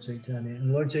but Lord Chaitanya.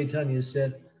 And Lord Chaitanya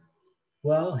said,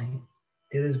 well,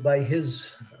 it is by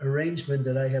his arrangement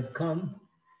that I have come,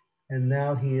 and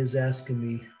now he is asking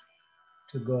me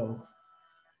to go.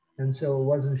 And so it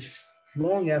wasn't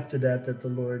long after that that the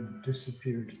Lord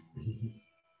disappeared.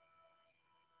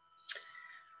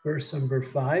 Verse number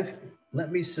 5,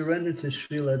 let me surrender to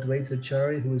Srila Advaita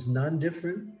Acarya, who is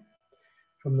non-different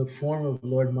from the form of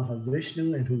Lord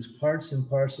Mahavishnu, and whose parts and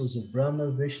parcels of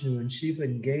Brahma, Vishnu, and Shiva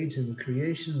engage in the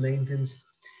creation, maintenance,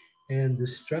 and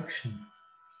destruction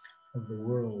of the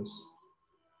worlds.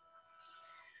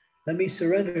 Let me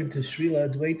surrender to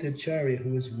Srila Advaita Acarya,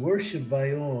 who is worshipped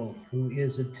by all, who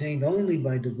is attained only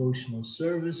by devotional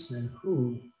service, and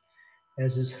who,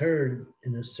 as is heard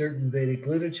in a certain Vedic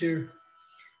literature,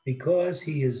 because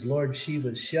he is Lord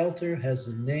Shiva's shelter, has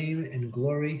a name and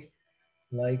glory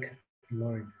like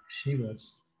Lord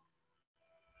Shiva's.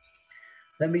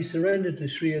 Let me surrender to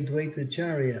Sri Advaita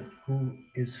Acarya, who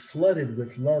is flooded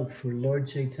with love for Lord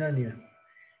Chaitanya,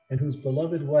 and whose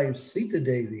beloved wife Sita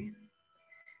Devi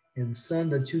and son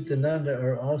Achyutananda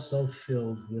are also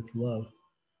filled with love.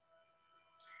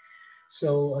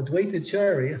 So Advaita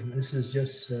Acarya, this is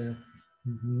just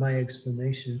my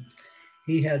explanation,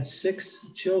 he had 6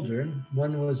 children.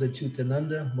 One was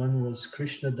Achyutananda, one was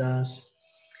Krishna Das,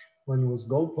 one was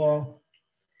Gopal.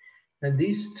 And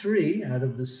these 3 out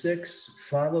of the 6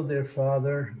 followed their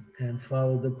father and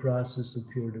followed the process of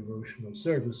pure devotional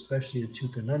service, especially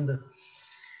Achyutananda.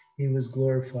 He was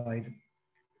glorified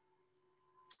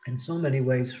in so many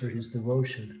ways for his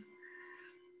devotion.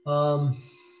 But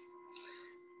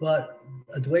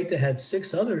Advaita had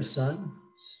 6 other sons.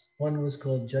 One was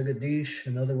called Jagadish,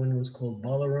 another one was called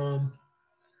Balaram,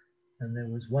 and there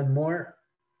was one more.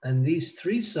 And these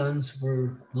 3 sons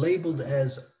were labeled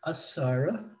as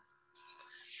Asara.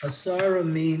 Asara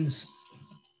means,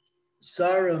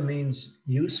 Sara means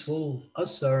useful,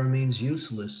 Asara means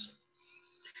useless.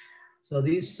 So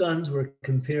these sons were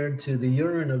compared to the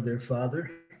urine of their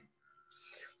father.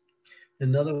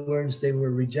 In other words, they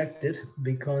were rejected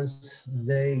because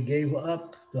they gave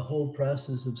up the whole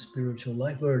process of spiritual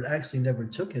life, or actually never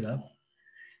took it up,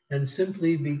 and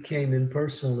simply became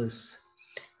impersonalists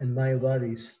and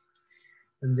Mayavadis.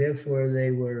 And therefore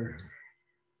they were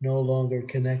no longer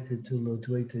connected to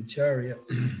Advaita Acarya.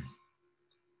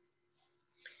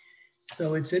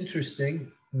 So it's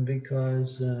interesting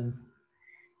because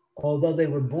although they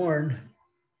were born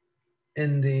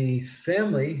in the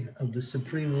family of the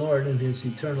Supreme Lord and his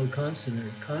eternal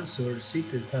consort,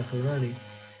 Sita Thakurani,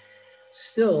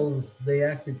 still they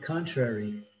acted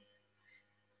contrary.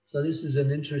 So this is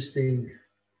an interesting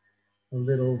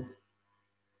little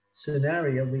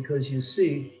scenario, because you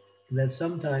see that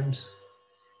sometimes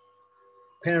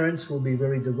parents will be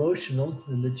very devotional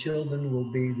and the children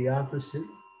will be the opposite.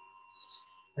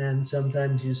 And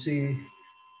sometimes you see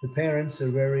the parents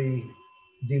are very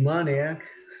demoniac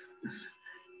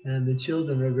and the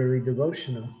children are very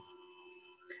devotional.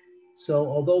 So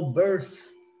although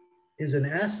birth is an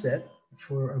asset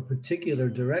for a particular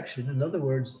direction, in other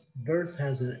words, birth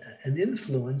has an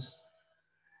influence,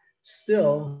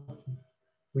 still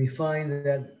we find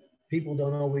that people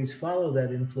don't always follow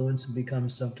that influence and become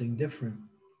something different.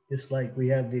 Just like we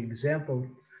have the example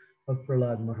of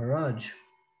Prahlad Maharaj.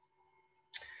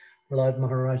 Prahlad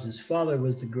Maharaj's father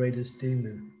was the greatest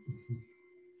demon.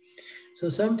 So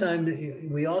sometimes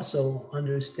we also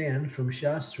understand from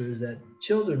Shastras that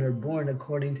children are born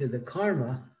according to the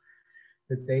karma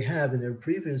that they have in their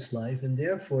previous life, and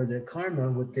therefore their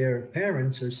karma with their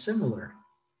parents are similar.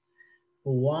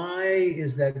 Well, why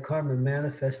is that karma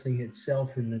manifesting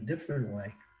itself in a different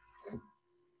way?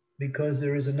 Because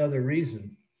there is another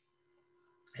reason.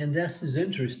 And this is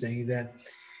interesting, that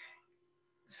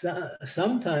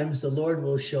sometimes the Lord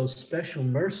will show special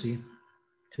mercy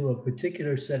to a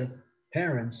particular set of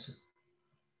parents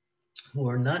who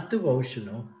are not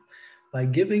devotional by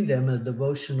giving them a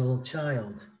devotional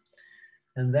child.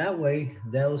 And that way,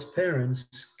 those parents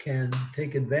can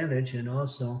take advantage and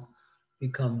also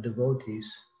become devotees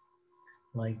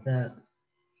like that.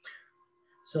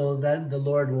 So that the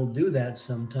Lord will do that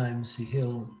sometimes.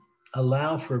 He'll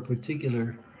allow for a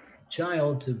particular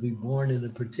child to be born in a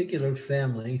particular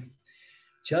family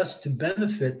just to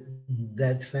benefit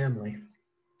that family.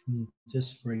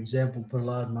 Just for example,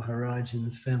 Prahlad Maharaj in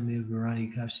the family of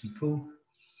Hiranyakashipu,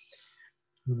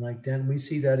 like that. We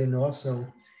see that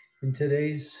also in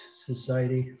today's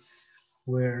society,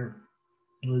 where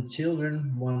the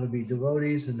children want to be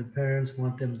devotees and the parents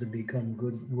want them to become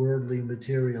good worldly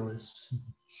materialists.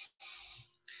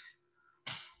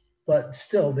 But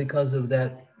still, because of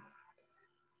that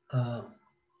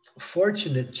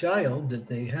fortunate child that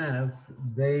they have,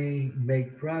 they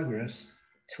make progress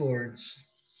towards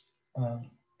uh,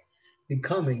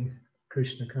 becoming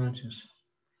Krishna conscious.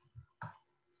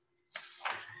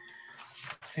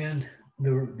 And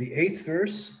the eighth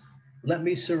verse, let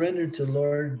me surrender to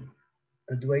Lord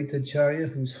Advaita Acarya,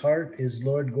 whose heart is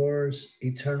Lord Gaura's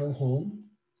eternal home,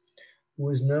 who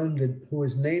is named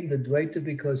Advaita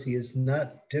because he is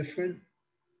not different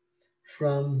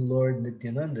from Lord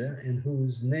Nityananda, and who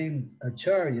is named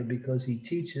Acharya because he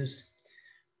teaches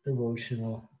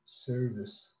devotional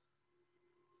service.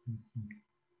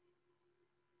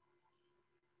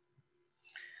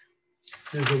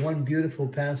 There's a one beautiful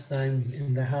pastime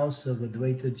in the house of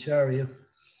Advaita Acharya,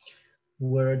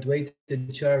 where Advaita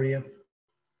Acharya,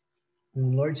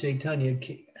 when Lord Chaitanya,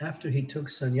 after he took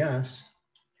sannyas,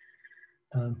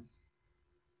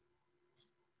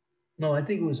 no, I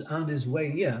think it was on his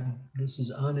way, this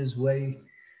is on his way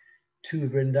to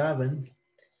Vrindavan.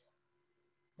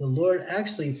 The Lord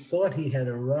actually thought he had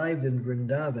arrived in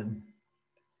Vrindavan,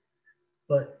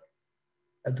 but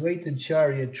Advaita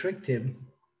Acharya tricked him,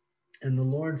 and the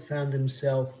Lord found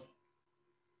himself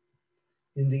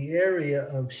in the area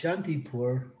of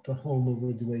Shantipur, the home of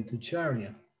Advaita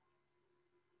Acharya.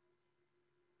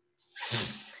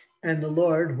 And the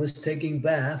Lord was taking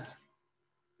bath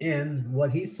in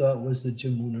what he thought was the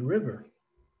Jamuna River,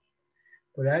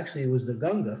 but actually it was the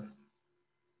Ganga.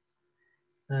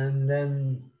 And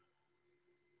then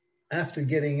after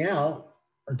getting out,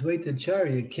 Advaita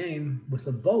Acharya came with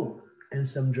a boat and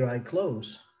some dry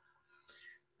clothes.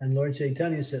 And Lord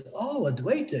Chaitanya said, "Oh,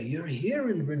 Advaita, you're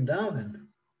here in Vrindavan."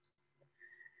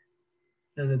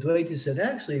 And Advaita said,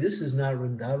 "Actually, this is not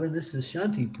Vrindavan, this is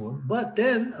Shantipur. But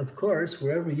then, of course,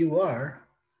 wherever you are,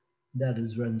 that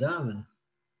is Vrindavan."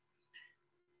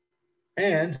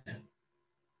 And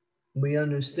we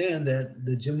understand that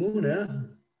the Jamuna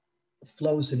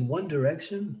flows in one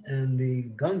direction and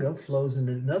the Ganga flows in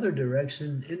another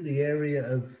direction in the area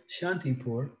of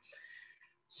Shantipur.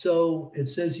 So it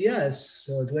says yes.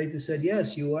 So Advaita said,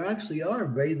 yes, you actually are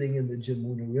bathing in the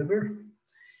Jamuna River,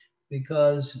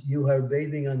 because you are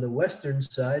bathing on the western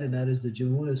side, and that is the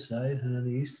Jamuna side, and on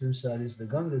the eastern side is the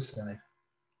Ganga side.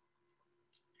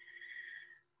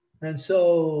 And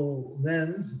so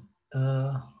then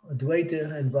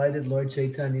Advaita invited Lord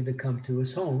Chaitanya to come to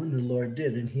his home, and the Lord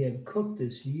did, and he had cooked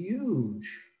this huge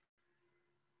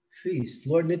feast.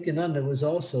 Lord Nityananda was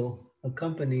also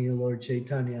accompanying Lord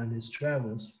Chaitanya on his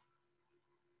travels.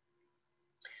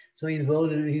 So he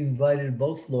invited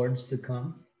both lords to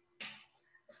come.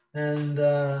 And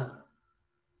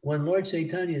when Lord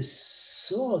Chaitanya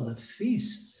saw the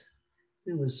feast,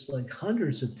 it was like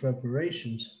hundreds of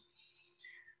preparations.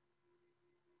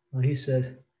 Well, he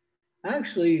said,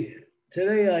 "Actually,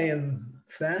 today I am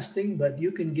fasting, but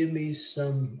you can give me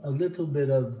a little bit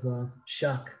of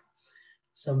shak,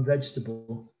 some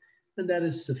vegetable, and that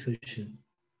is sufficient."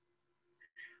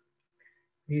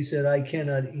 He said, "I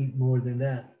cannot eat more than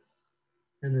that."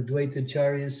 And the Advaita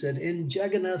Acharya said, "In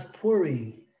Jagannath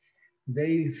Puri,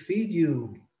 they feed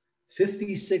you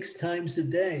 56 times a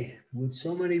day with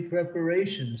so many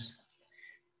preparations.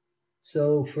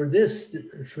 So for this,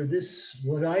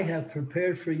 what I have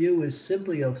prepared for you is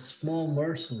simply a small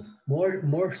morsel.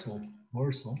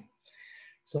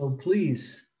 So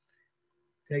please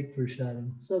take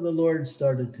prasadam." So the Lord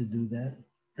started to do that.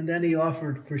 And then he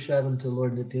offered prasadam to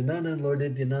Lord Nityananda. And Lord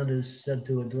Nityananda said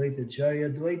to Advaita Acharya,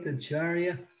 "Advaita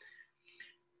Acharya,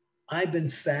 I've been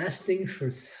fasting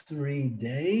for 3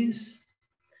 days,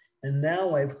 and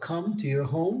now I've come to your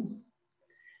home,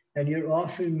 and you're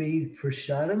offering me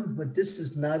prasadam, but this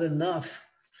is not enough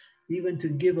even to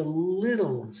give a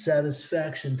little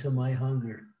satisfaction to my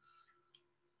hunger.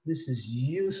 This is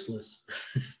useless."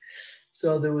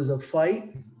 So there was a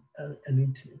fight,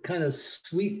 and kind of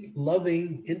sweet,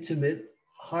 loving, intimate,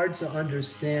 hard to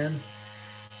understand.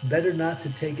 Better not to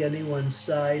take anyone's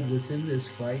side within this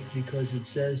fight, because it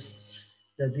says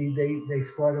that they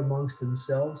fought amongst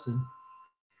themselves,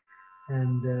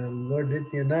 and Lord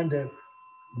Nityananda,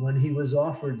 when he was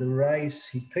offered the rice,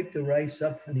 he picked the rice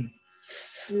up and he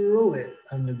threw it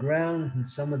on the ground, and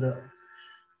some of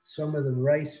the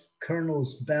rice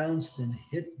kernels bounced and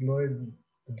hit Lord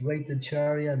Advaita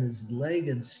Acharya on his leg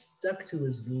and stuck to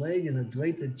his leg, and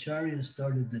Advaita Acharya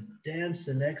started to dance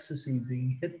in ecstasy,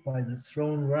 being hit by the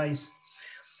thrown rice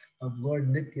of Lord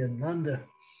Nityananda.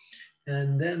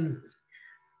 And then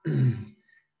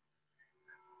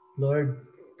Lord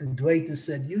Advaita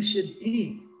said, "You should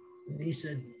eat." And he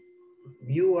said,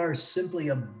 "You are simply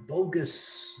a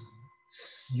bogus,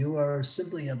 you are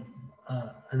simply an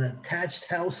attached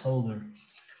householder."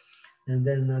 And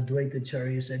then Advaita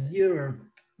Acharya said, "You're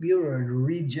you're a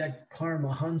reject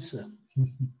Paramahansa.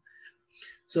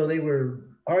 So they were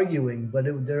arguing, but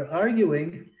they're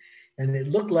arguing, and it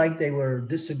looked like they were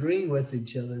disagreeing with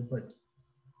each other. But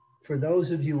for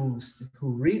those of you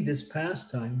who read this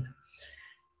pastime,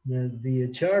 the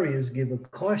Acharyas give a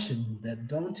caution that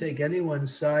don't take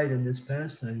anyone's side in this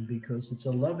pastime, because it's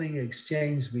a loving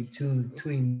exchange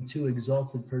between two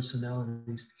exalted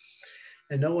personalities,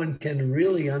 and no one can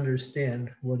really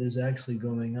understand what is actually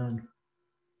going on.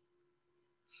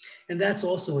 And that's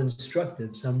also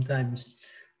instructive. Sometimes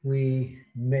we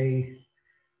may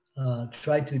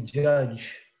try to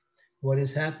judge what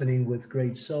is happening with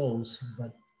great souls,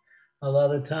 but a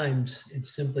lot of times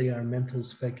it's simply our mental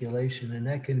speculation, and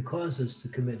that can cause us to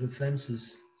commit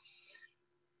offenses.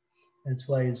 That's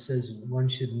why it says one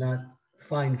should not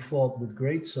find fault with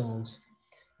great souls.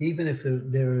 Even if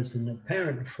there is an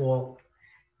apparent fault,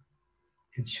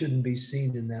 it shouldn't be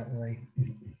seen in that way.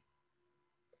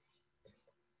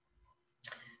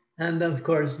 And of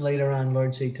course, later on,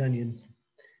 Lord Chaitanya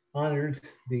honored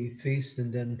the feast,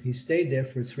 and then he stayed there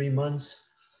for 3 months.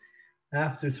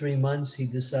 After 3 months, he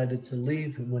decided to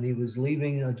leave. And when he was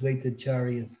leaving, Advaita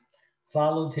Acarya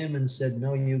followed him and said,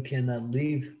 "No, you cannot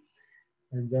leave."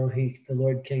 And though the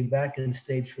Lord came back and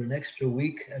stayed for an extra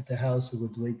week at the house of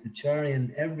Advaita Acarya,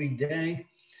 and every day,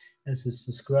 as is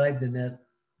described in that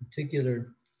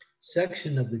particular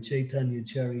section of the Chaitanya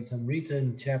Charitamrita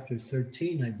in chapter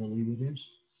 13, I believe it is,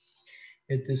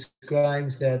 it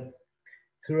describes that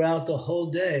throughout the whole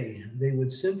day, they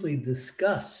would simply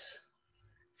discuss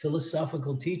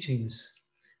philosophical teachings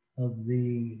of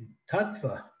the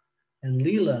tattva and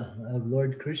lila of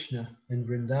Lord Krishna in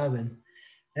Vrindavan.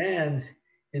 And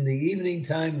in the evening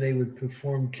time, they would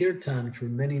perform kirtan for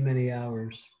many, many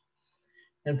hours.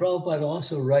 And Prabhupada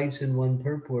also writes in one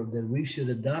purport that we should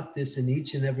adopt this in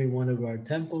each and every one of our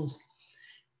temples.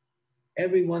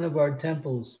 Every one of our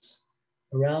temples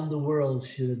around the world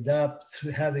should adopt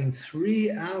having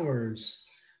 3 hours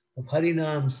of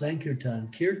Harinam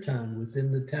Sankirtan, Kirtan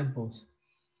within the temples.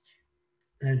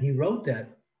 And he wrote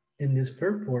that in this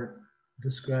purport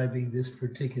describing this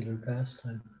particular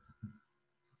pastime.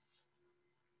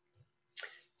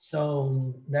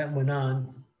 So that went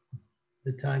on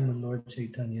the time when Lord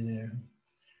Chaitanya there.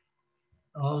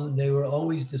 They were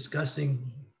always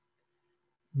discussing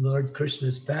Lord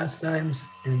Krishna's pastimes,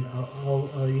 and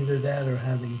either that or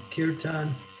having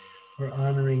kirtan or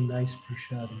honoring nice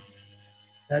prasadam.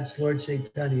 That's Lord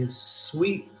Chaitanya's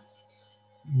sweet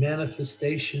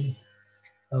manifestation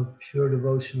of pure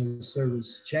devotional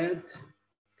service. Chant,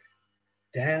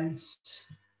 dance,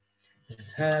 and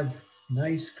have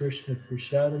nice Krishna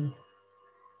prasadam,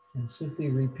 and simply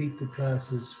repeat the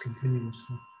process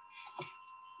continuously.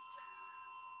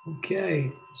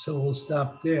 Okay, so we'll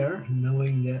stop there,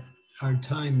 knowing that our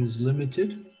time is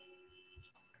limited.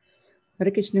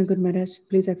 Hare Krishna, Guru Maharaj,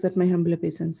 please accept my humble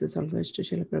obeisances always to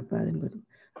Srila Prabhupada and Guru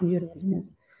and Your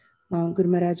Holiness. Guru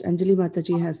Maharaj, Anjali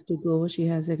Mataji has to go. She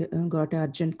has got an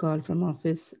urgent call from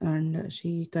office, and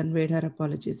she conveyed her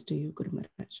apologies to you, Guru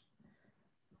Maharaj.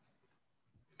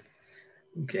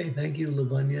 Okay, thank you,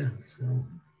 Lavanya. So,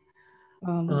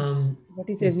 what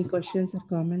is any questions or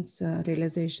comments,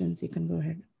 realizations? You can go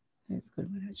ahead. Yes, Guru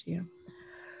Maharaj. Yeah.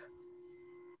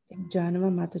 I think Janava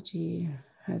Mataji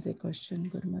has a question,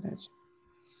 Guru Maharaj.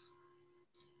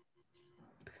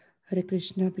 Hare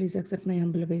Krishna, please accept my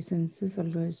humble obeisances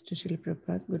always to Srila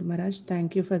Prabhupada. Guru Maharaj,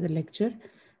 thank you for the lecture.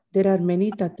 There are many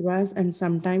tattvas and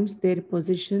sometimes their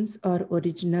positions are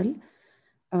original.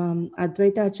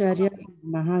 Advaita Acarya is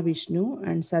Mahavishnu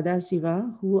and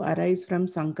Sadasiva, who arise from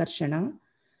Sankarshana.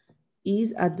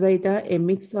 Is Advaita a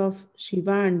mix of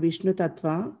Shiva and Vishnu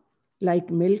tattva, like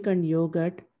milk and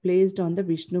yogurt placed on the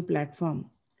Vishnu platform?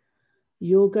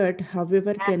 Yogurt,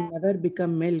 however, can never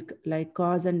become milk, like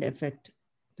cause and effect.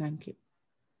 Thank you.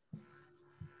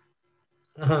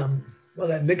 Well,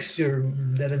 that mixture,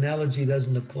 that analogy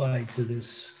doesn't apply to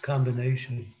this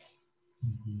combination.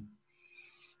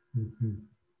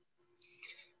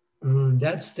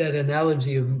 That's that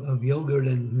analogy of yogurt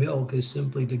and milk is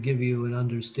simply to give you an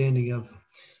understanding of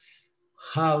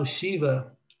how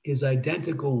Shiva is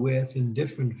identical with and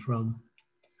different from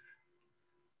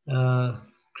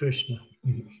Krishna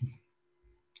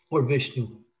or Vishnu,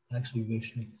 actually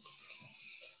Vishnu.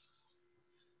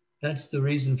 That's the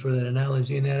reason for that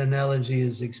analogy, and that analogy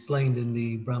is explained in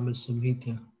the Brahma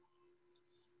Samhita.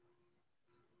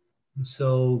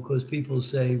 So, because people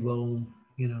say, well,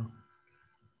 you know,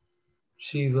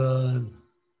 Shiva,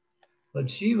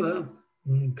 but Shiva,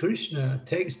 Krishna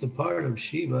takes the part of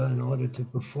Shiva in order to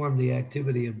perform the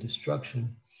activity of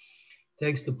destruction,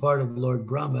 takes the part of Lord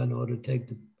Brahma in order to take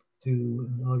the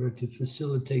in order to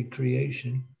facilitate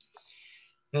creation.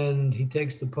 And he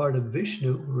takes the part of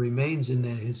Vishnu, remains in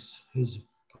his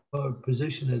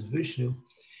position as Vishnu,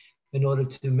 in order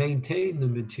to maintain the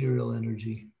material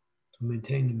energy, to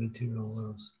maintain the material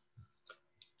worlds.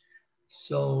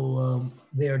 So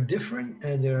they are different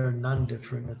and they are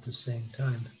non-different at the same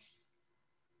time.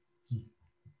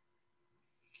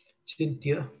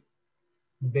 Chintya,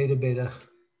 Beta Beta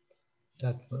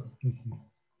Tattva.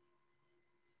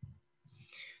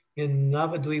 In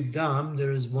Navadvip Dham,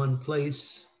 there is one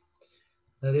place,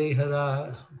 Hare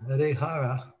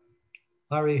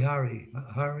Hari.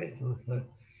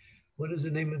 What is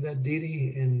the name of that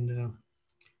deity in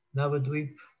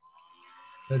Navadvip?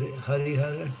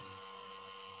 Harihara?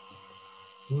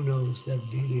 Who knows that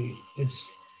deity?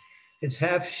 It's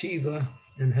half Shiva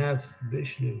and half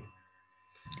Vishnu.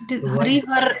 It is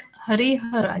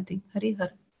Harihar, I think. Harihar.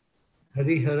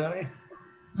 Hariharai?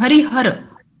 Harihar.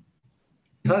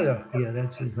 Hara, yeah,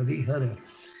 that's it. Harihara.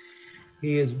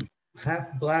 He is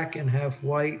half black and half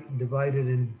white, divided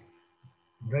in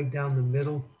right down the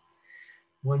middle.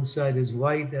 One side is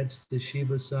white, that's the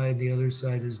Shiva side. The other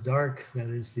side is dark, that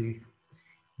is the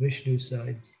Vishnu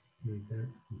side. Like that.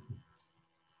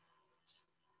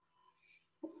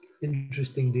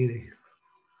 Interesting deity.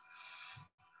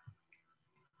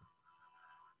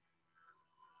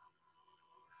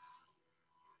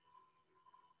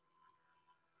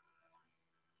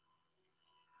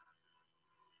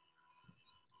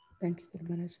 Thank you, Guru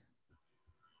Maharaj.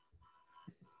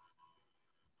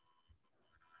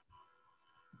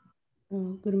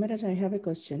 Guru Maharaj, I have a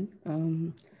question.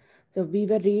 So we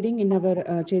were reading in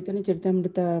our Chaitanya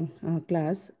Charitamrita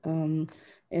class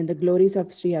in the Glories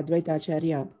of Sri Advaita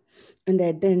Acarya. And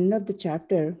at the end of the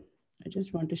chapter, I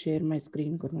just want to share my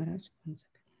screen, Guru Maharaj. 1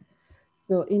 second.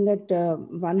 So in that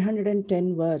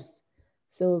 110 verse,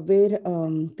 so where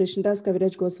Krishnadas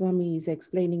Kaviraj Goswami is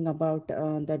explaining about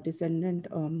the descendant,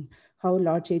 how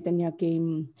Lord Chaitanya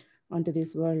came onto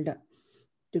this world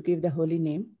to give the holy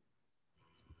name.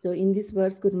 So in this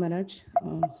verse, Guru Maharaj,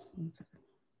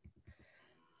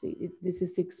 see, this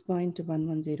is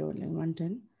 6.110, like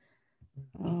 110.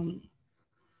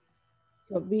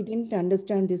 So we didn't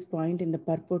understand this point in the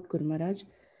purport, Guru Maharaj.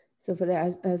 So for the,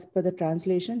 as per the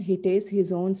translation, he tastes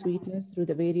his own sweetness through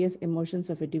the various emotions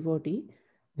of a devotee.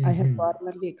 I have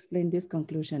formerly explained this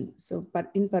conclusion. So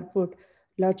in purport,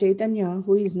 Lord Chaitanya,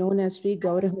 who is known as Sri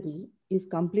Gaurahari, is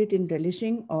complete in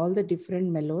relishing all the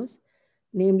different mellows,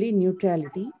 namely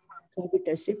neutrality,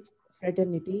 servitorship,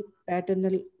 fraternity,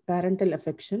 parental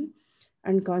affection,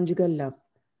 and conjugal love.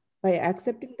 By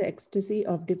accepting the ecstasy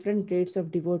of different grades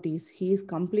of devotees, he is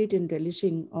complete in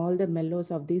relishing all the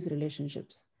mellows of these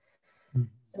relationships.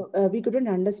 So we couldn't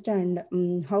understand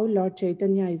how Lord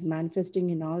Chaitanya is manifesting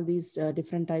in all these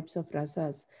different types of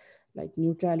rasas, like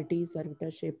neutrality,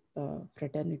 servitorship,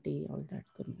 fraternity, all that.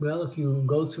 Well, if you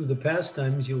go through the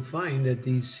pastimes, you'll find that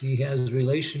he has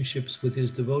relationships with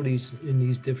his devotees in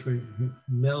these different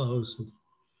mellows.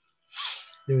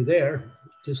 They're there,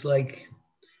 just like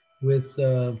with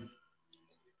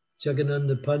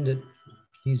Jagannatha Pandit.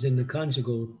 He's in the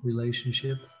conjugal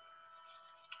relationship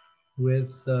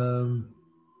with,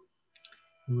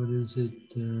 what is it,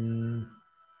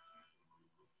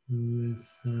 with,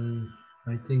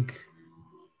 I think,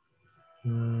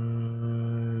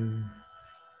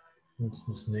 what's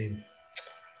his name?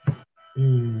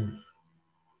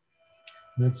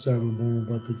 Not Sarvabhauma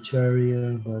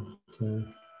Bhattacharya, but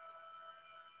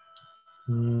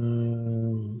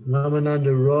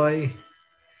Ramananda Roy.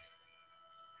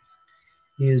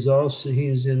 He's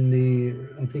in the,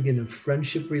 I think, in a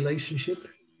friendship relationship.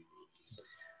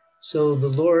 So the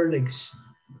Lord,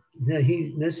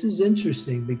 this is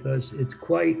interesting because it's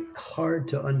quite hard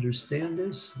to understand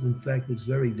this. In fact, it's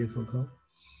very difficult.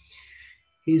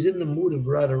 He's in the mood of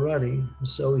Radharani,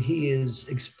 so he is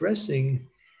expressing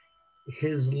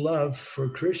his love for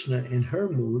Krishna in her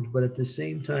mood, but at the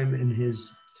same time in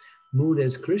his mood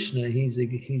as Krishna, he's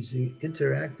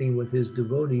interacting with his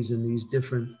devotees in these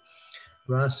different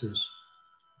rasas.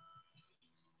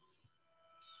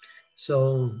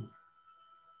 So,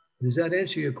 does that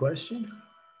answer your question?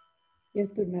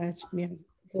 Yes, good match. Yeah.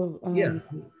 So yeah,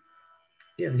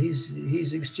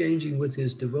 he's exchanging with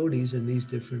his devotees in these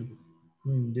different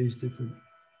rasas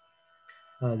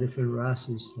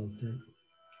like that.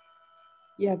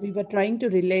 Yeah, we were trying to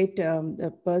relate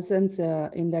the persons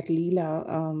in that Leela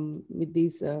with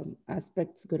these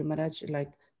aspects, Guru Maharaj,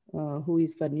 like who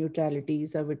is for neutrality,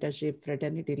 servitorship,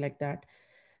 fraternity, like that.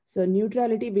 So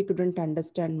neutrality, we couldn't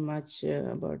understand much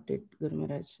about it, Guru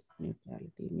Maharaj.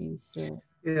 Neutrality means...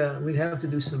 yeah, we'd have to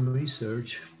do some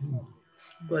research.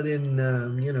 But in,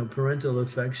 parental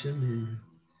affection,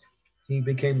 he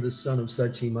became the son of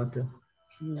Sachimata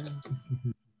Mm.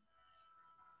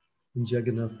 and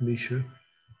Jagannath Mishra.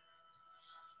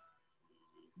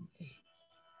 Okay.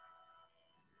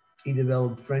 He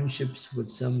developed friendships with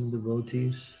some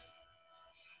devotees.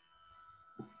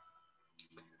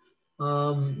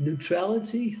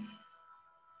 Neutrality.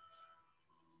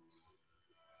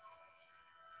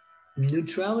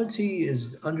 Neutrality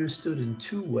is understood in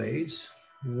two ways.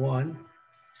 One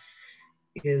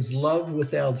is love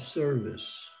without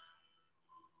service.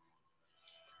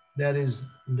 That is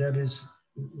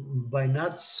by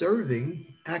not serving,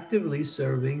 actively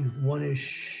serving, one is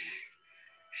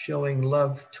showing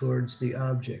love towards the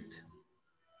object.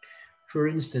 For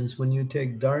instance, when you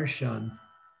take darshan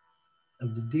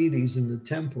of the deities in the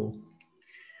temple,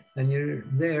 and you're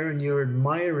there and you're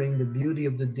admiring the beauty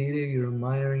of the deity, you're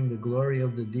admiring the glory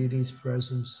of the deity's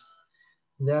presence,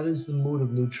 that is the mood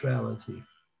of neutrality.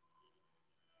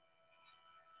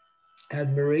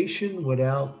 Admiration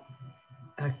without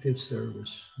active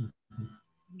service.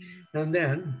 And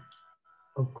then,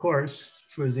 of course,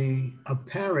 for the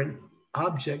apparent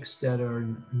objects that are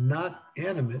not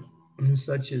animate,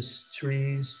 such as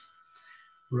trees,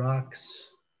 rocks,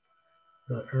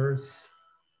 the earth,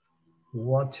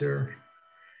 water,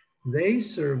 they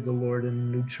serve the Lord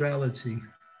in neutrality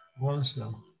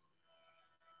also.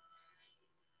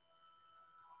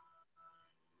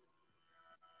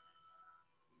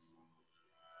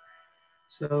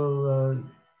 So,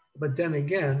 but then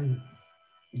again,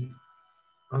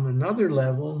 on another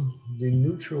level, the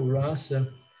neutral rasa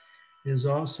is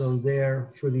also there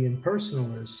for the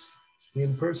impersonalists. The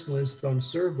impersonalists don't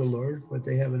serve the Lord, but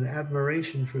they have an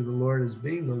admiration for the Lord as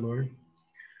being the Lord.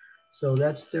 So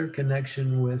that's their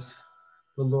connection with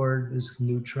the Lord, is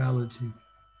neutrality.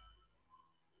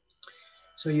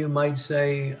 So you might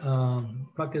say,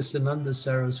 Prakasananda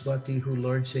Saraswati, who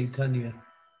Lord Chaitanya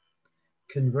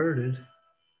converted,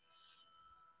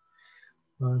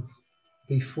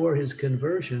 before his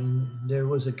conversion, there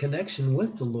was a connection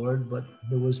with the Lord, but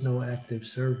there was no active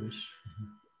service.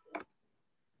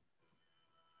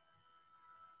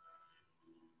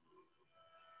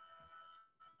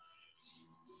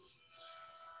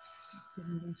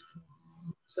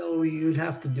 So you'd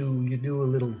have to do a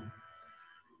little,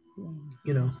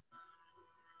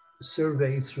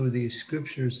 survey through the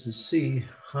scriptures to see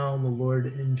how the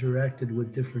Lord interacted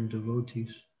with different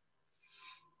devotees.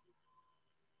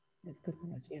 That's good,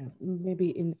 Maharaj. Yeah,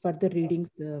 maybe in further readings,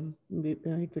 it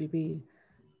will be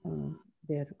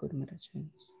there, Guru Maharaj.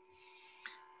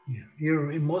 Yeah.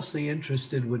 You're mostly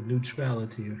interested with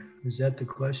neutrality. Is that the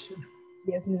question?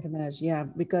 Yes, Maharaj. Yeah,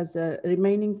 because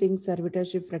remaining things,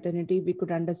 servitorship, fraternity, we could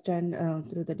understand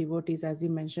through the devotees, as you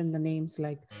mentioned, the names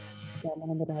like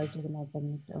Ramananda Raj, Jagannath,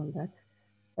 and all that.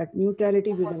 But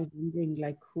neutrality, we were wondering,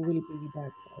 like, who will be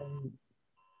that,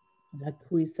 like,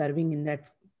 who is serving in that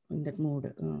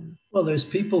mode. Well, there's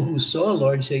people who saw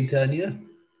Lord Chaitanya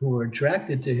who were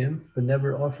attracted to him, but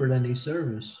never offered any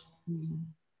service. Mm-hmm.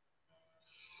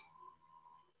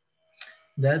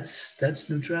 That's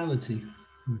neutrality.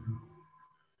 Mm-hmm.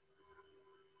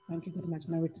 Thank you very much.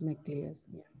 Now it's made clear.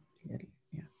 Yeah, clearly.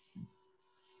 Yeah.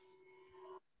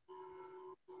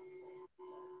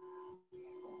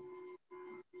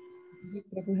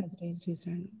 Prabhu has raised his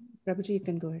hand. Prabhuji, you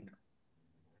can go ahead.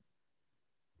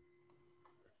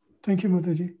 Thank you,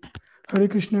 Mataji. Hare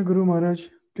Krishna Guru Maharaj,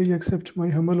 please accept my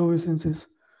humble obeisances.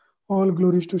 All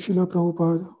glories to Srila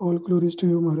Prabhupada, all glories to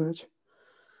you, Maharaj.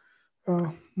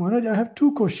 Maharaj, I have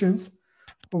two questions.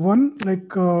 One,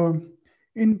 like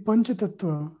in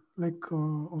Panchatattva, like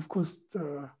of course,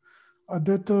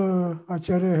 Advaita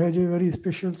Acharya has a very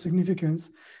special significance.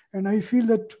 And I feel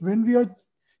that when we are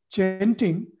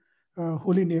chanting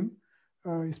holy name,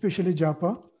 especially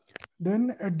japa,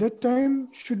 then at that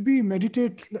time should we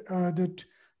meditate that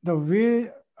the way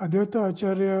Advaita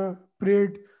Acharya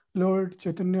prayed Lord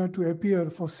Chaitanya to appear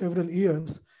for several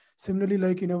years. Similarly,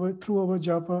 like through our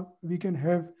japa, we can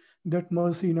have that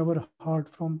mercy in our heart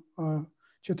from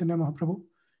Chaitanya Mahaprabhu.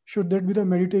 Should that be the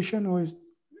meditation, or is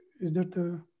that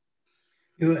the...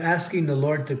 You're asking the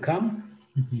Lord to come?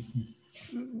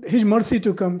 His mercy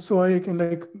to come, so I can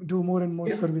like do more and more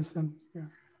service. And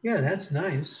yeah, that's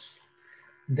nice.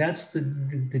 That's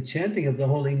the chanting of the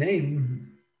holy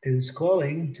name is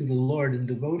calling to the Lord in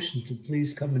devotion to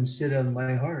please come and sit on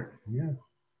my heart. Yeah.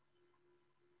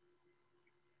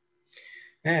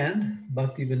 And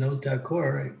Bhaktivinoda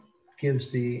Thakur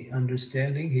gives the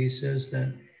understanding. He says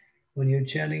that when you're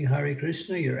chanting Hare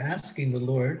Krishna, you're asking the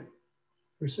Lord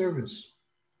for service.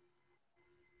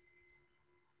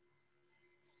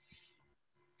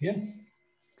 Yeah.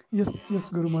 Yes,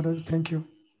 Guru Maharaj, thank you.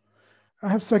 I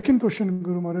have second question,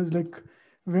 Guru Maharaj. Like,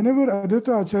 whenever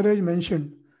Advaita Acharya is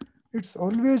mentioned, it's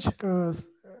always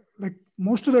like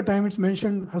most of the time it's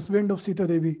mentioned husband of Sita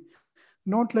Devi,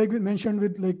 not like mentioned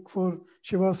with like for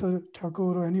Shivasa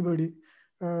Thakur or anybody.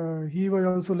 He was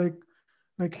also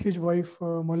like his wife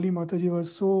Malli Mataji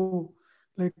was so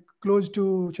like close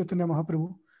to Chaitanya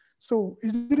Mahaprabhu. So,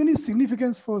 is there any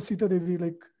significance for Sita Devi?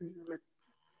 Like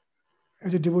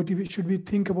as a devotee, should we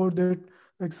think about that?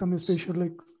 Like some special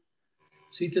like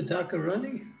Sita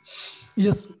Thakurani?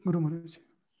 yes, Guru Maharaj.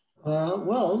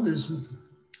 Well,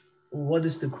 what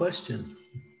is the question?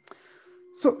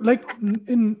 So, like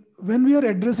in when we are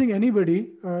addressing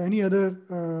anybody, any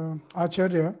other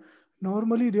acharya,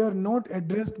 normally they are not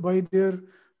addressed by their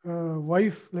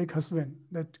wife like husband.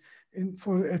 That in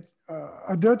for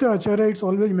Advaita Acharya, it's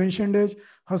always mentioned as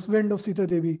husband of Sita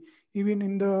Devi. Even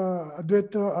in the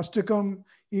Advaita Ashtakam,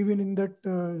 even in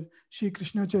that Shri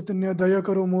Krishna Chaitanya Daya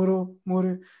Karo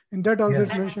More, in that also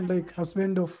it's mentioned like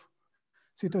husband of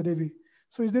Sita Devi.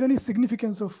 So, is there any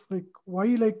significance of like why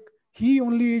like he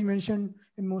only is mentioned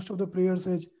in most of the prayers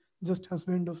as just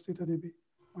husband of Sita Devi,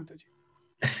 Mataji?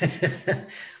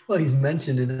 Well, he's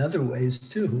mentioned in other ways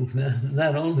too,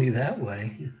 not only that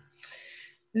way.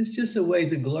 It's just a way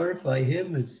to glorify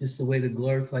him. It's just a way to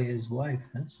glorify his wife.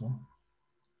 That's all.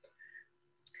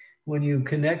 When you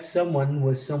connect someone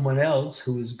with someone else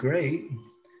who is great,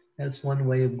 that's one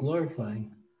way of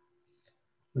glorifying.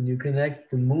 When you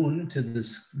connect the moon to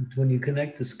this, when you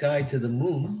connect the sky to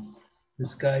the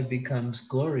sky becomes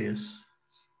glorious.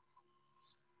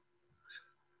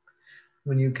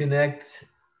 When you connect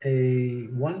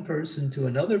one person to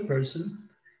another person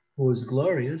who is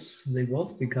glorious, they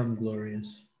both become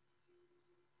glorious.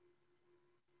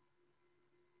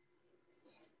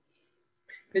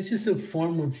 It's just a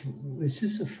form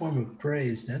of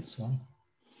praise, that's all.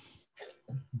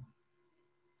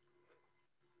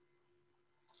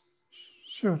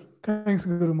 Sure. Thanks,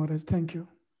 Guru Maharaj. Thank you.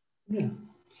 Yeah.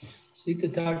 Sita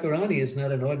Thakurani is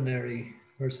not an ordinary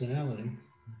personality.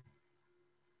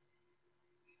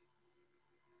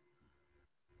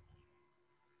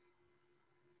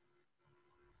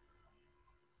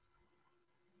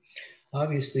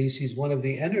 Obviously, she's one of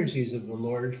the energies of the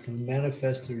Lord to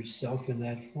manifest herself in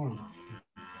that form.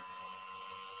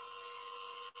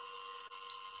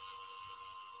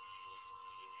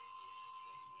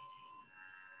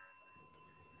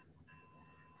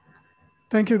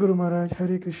 Thank you, Guru Maharaj.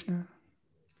 Hare Krishna.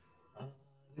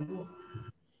 My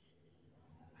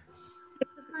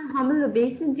humble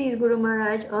obeisances, Guru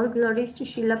Maharaj. All glories to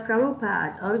Srila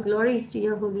Prabhupada. All glories to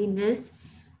your holiness.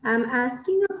 I'm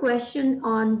asking a question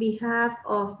on behalf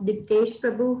of Diptesh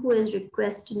Prabhu, who has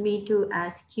requested me to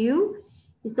ask you.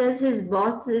 He says his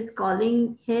boss is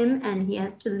calling him and he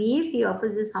has to leave. He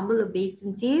offers his humble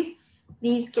obeisances.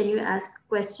 Please, can you ask a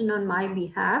question on my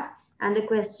behalf? And the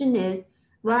question is,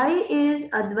 why is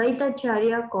Advaita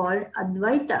Acharya called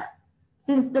Advaita?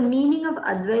 Since the meaning of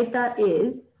Advaita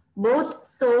is both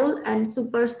soul and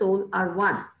super soul are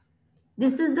one.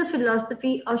 This is the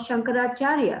philosophy of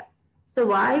Shankaracharya. So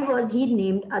why was he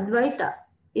named Advaita?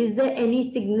 Is there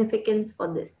any significance for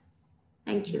this?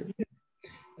 Thank you.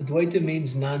 Advaita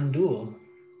means non-dual.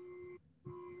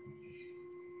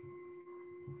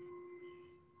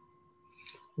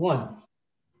 One.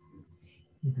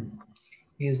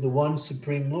 He is the one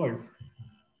Supreme Lord.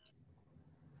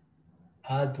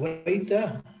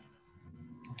 Advaita.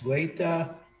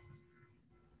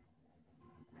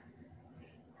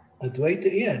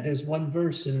 Advaita, yeah, there's one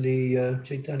verse in the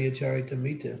Chaitanya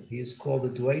Charitamrita. He is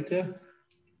called Advaita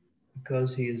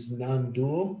because he is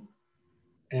non-dual,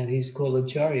 and he's called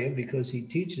Acharya because he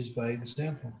teaches by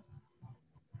example.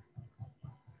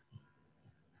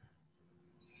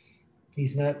 He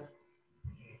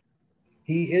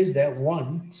is that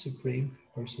one Supreme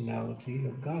Personality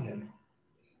of Godhead.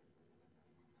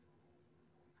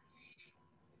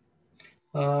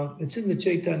 It's in the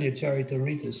Chaitanya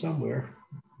Charitamrita somewhere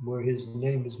where his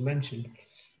name is mentioned.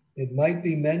 It might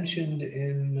be mentioned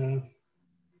in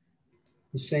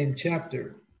the same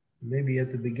chapter, maybe at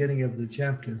the beginning of the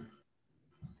chapter,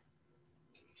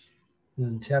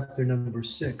 in chapter number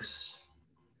 6.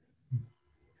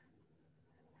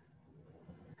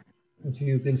 If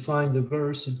you can find the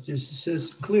verse, it just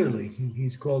says clearly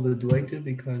he's called Advaita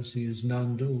because he is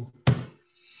non-dual.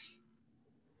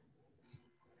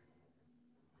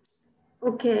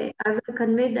 Okay, I will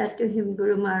convey that to him,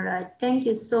 Guru Maharaj. Thank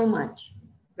you so much.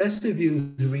 Best of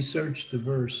you to research the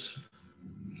verse.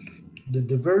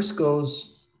 The verse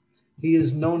goes, he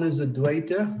is known as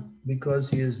Advaita because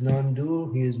he is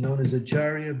non-dual. He is known as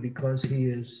Acharya because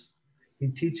he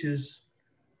teaches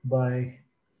by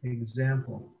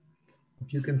example.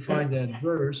 If you can find that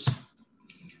verse,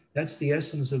 that's the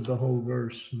essence of the whole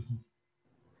verse.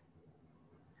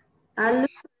 I'll look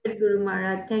at it, Guru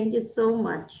Maharaj. Thank you so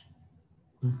much.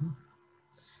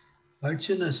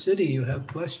 Archana City, you have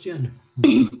question?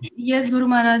 Yes, Guru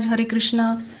Maharaj, Hare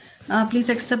Krishna. Please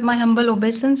accept my humble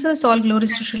obeisances. All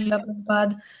glories to Srila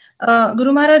Prabhupada.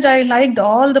 Guru Maharaj, I liked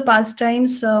all the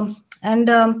pastimes and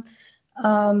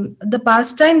the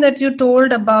pastime that you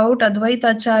told about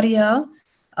Advaita Acharya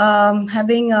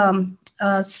having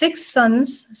 6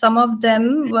 sons. Some of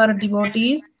them were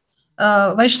devotees,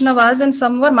 Vaishnavas, and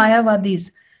some were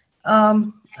Mayavadis.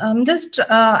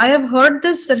 I have heard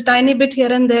this a tiny bit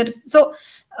here and there. So,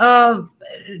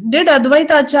 did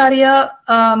Advaita Acharya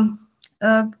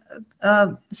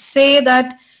say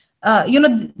that,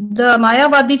 the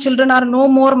Mayavadi children are no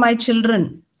more my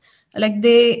children? Like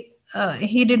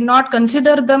he did not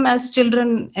consider them as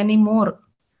children anymore.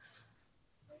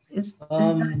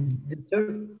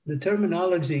 The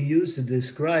terminology used to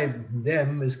describe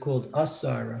them is called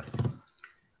asara.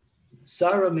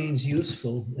 Sara means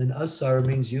useful and asara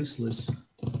means useless.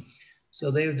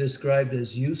 So they are described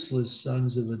as useless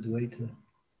sons of Advaita.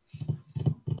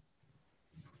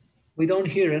 We don't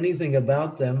hear anything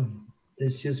about them.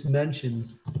 It's just mentioned.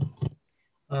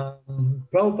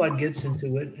 Prabhupada gets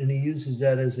into it and he uses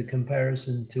that as a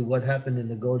comparison to what happened in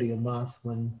the Gaudiya Math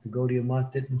when the Gaudiya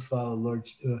Math didn't follow Lord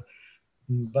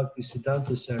Bhakti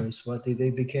Siddhanta Saraswati. They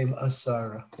became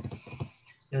asara.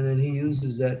 And then he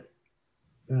uses that,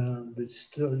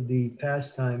 the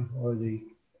pastime or the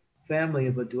family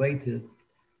of Advaita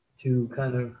to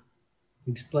kind of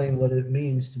explain what it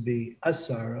means to be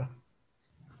asara,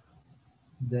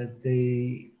 that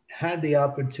they had the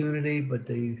opportunity, but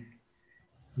they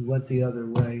went the other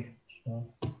way. So,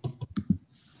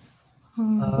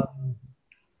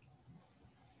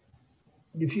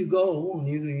 if you go and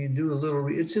you do a little,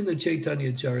 it's in the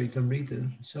Chaitanya Charitamrita,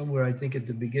 somewhere I think at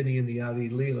the beginning of the Adi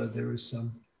Leela, there is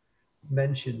some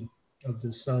mention of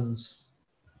the sons.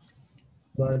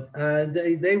 But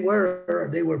they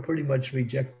were pretty much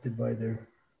rejected by their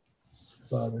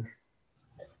father.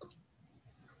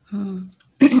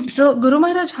 So, Guru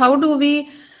Maharaj, how do we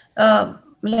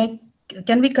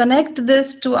can we connect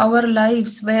this to our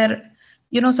lives where,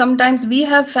 sometimes we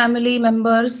have family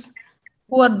members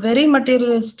who are very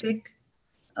materialistic,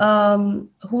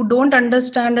 who don't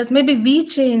understand us. Maybe we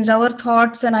changed, our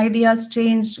thoughts and ideas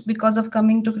changed because of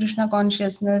coming to Krishna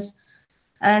consciousness,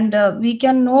 and we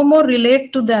can no more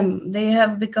relate to them. They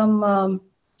have become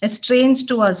estranged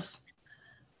to us.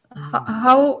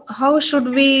 How should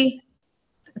we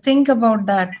think about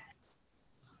that?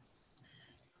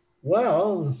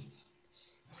 Well,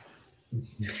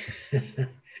 you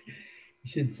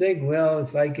should think, well,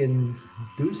 if I can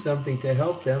do something to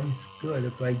help them, good.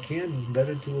 If I can,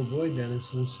 better to avoid that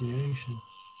association.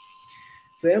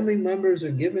 Family members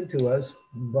are given to us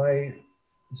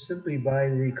simply by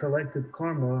the collective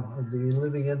karma of the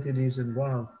living entities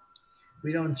involved.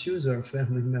 We don't choose our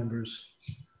family members.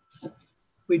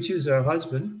 We choose our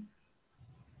husband,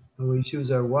 or we choose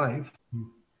our wife,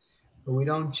 but we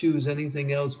don't choose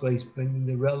anything else by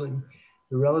the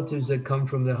relatives that come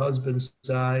from the husband's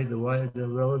side, the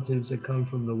relatives that come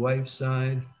from the wife's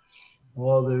side,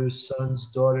 all their sons,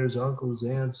 daughters, uncles,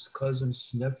 aunts,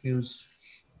 cousins, nephews.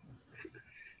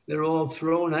 They're all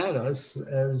thrown at us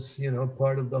as,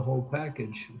 part of the whole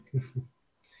package.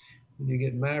 When you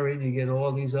get married, you get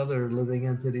all these other living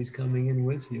entities coming in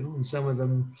with you, and some of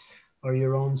them are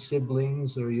your own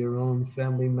siblings or your own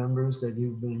family members that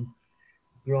you've been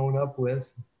grown up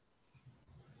with.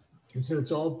 And so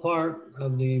it's all part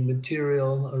of the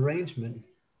material arrangement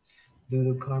due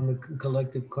to karma,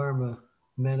 collective karma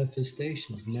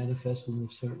manifestations, manifested in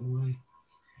a certain way.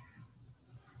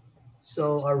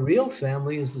 So our real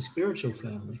family is the spiritual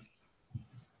family.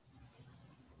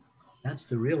 That's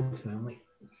the real family.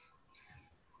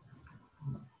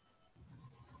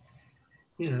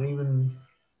 Even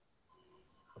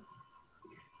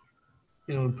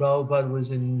when Prabhupada was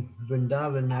in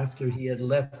Vrindavan, after he had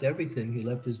left everything, he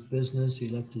left his business, he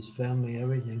left his family,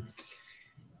 everything.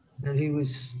 And he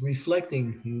was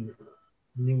reflecting,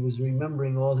 and he was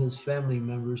remembering all his family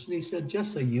members. And he said,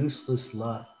 just a useless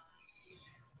lot.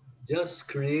 Just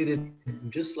created,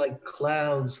 just like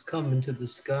clouds come into the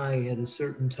sky at a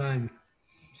certain time.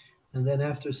 And then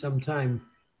after some time,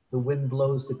 the wind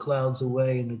blows the clouds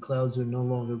away and the clouds are no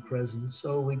longer present.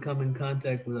 So we come in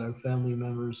contact with our family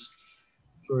members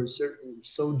for a certain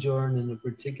sojourn in a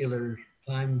particular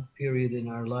time period in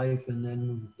our life, and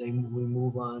then we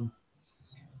move on.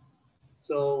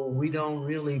 So we don't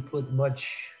really put much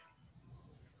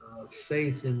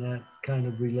faith in that kind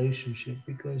of relationship,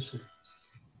 because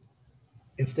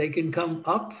if they can come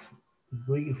up,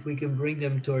 if we can bring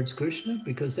them towards Krishna,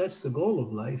 because that's the goal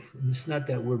of life. And it's not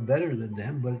that we're better than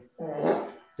them, but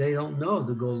they don't know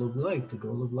the goal of life. The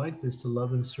goal of life is to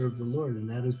love and serve the Lord, and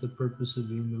that is the purpose of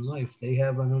human life. They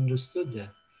haven't understood that.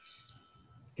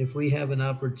 If we have an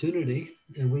opportunity,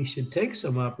 and we should take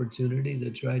some opportunity to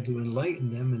try to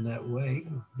enlighten them in that way,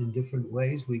 in different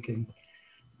ways, we can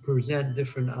present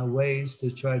different ways to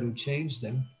try to change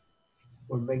them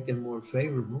or make them more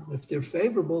favorable. If they're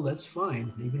favorable, that's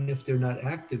fine. Even if they're not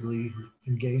actively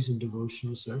engaged in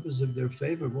devotional service, if they're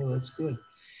favorable, that's good.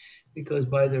 Because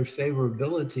by their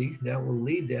favorability, that will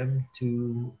lead them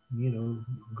to,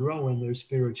 grow in their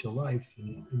spiritual life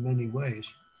in many ways.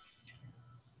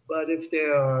 But if they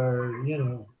are,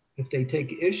 if they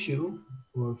take issue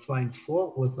or find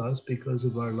fault with us because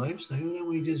of our lifestyle, then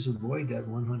we just avoid that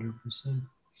 100%.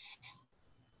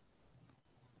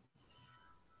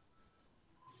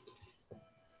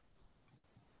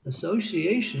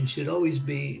 Association should always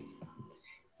be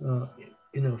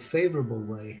in a favorable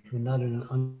way and not in an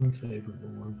unfavorable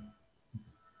one.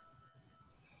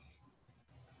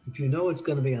 If you know it's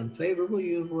going to be unfavorable,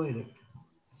 you avoid it.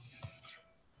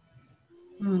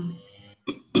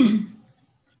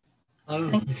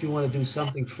 If you want to do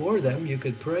something for them, you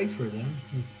could pray for them.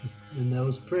 And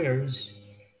those prayers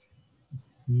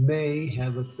may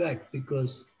have effect,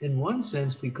 because in one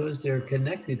sense, because they're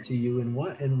connected to you in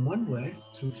one way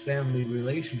through family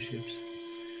relationships,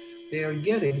 they are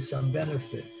getting some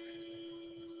benefit.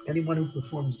 Anyone who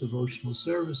performs devotional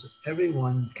service,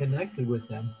 everyone connected with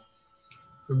them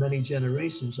for many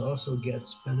generations also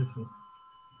gets benefit.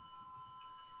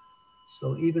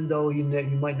 So even though you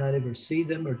might not ever see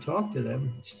them or talk to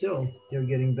them, still they're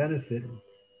getting benefit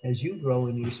as you grow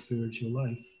in your spiritual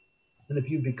life. And if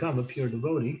you become a pure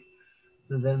devotee,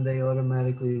 then they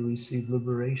automatically receive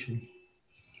liberation.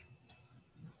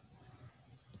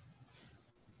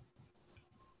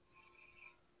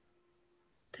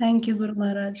 Thank you, Guru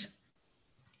Maharaj.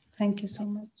 Thank you so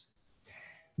much.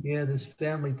 Yeah, this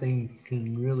family thing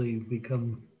can really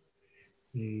become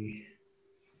a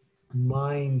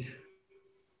mind,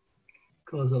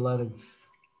 cause a lot of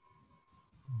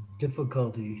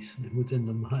difficulties within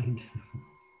the mind.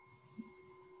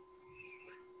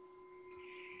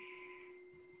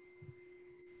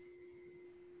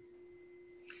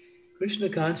 Krishna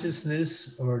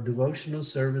consciousness or devotional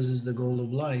service is the goal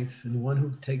of life, and one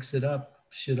who takes it up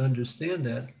should understand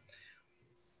that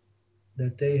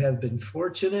they have been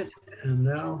fortunate, and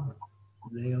now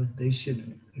they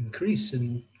should increase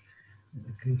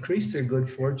their good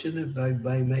fortune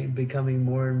by becoming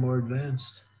more and more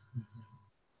advanced.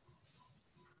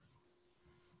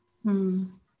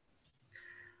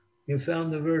 You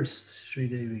found the verse, Sri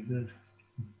Devi. Good.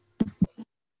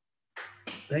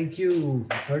 Thank you,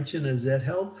 Archana. Does that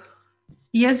help?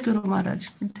 Yes, Guru Maharaj.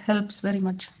 It helps very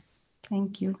much.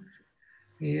 Thank you.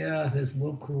 Yeah,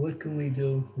 what can we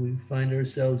do? We find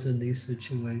ourselves in these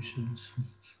situations.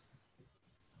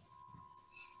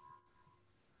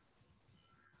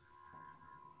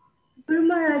 Guru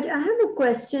Maharaj, I have a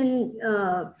question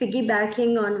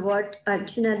piggybacking on what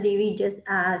Archana Devi just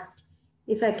asked.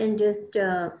 If I can just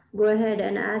go ahead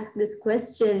and ask this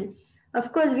question.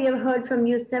 Of course, we have heard from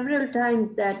you several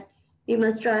times that we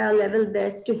must try our level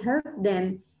best to help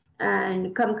them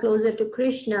and come closer to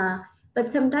Krishna. But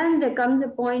sometimes there comes a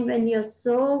point when you're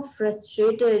so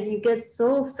frustrated, you get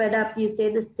so fed up, you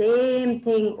say the same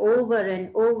thing over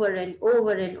and over and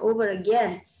over and over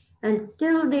again, and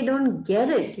still they don't get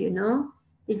it,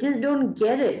 they just don't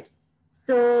get it.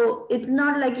 So it's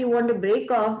not like you want to break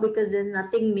off because there's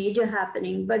nothing major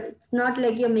happening, but it's not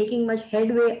like you're making much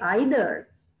headway either.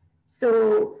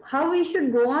 So how we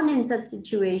should go on in such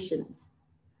situations?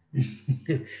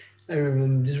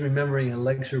 I'm just remembering a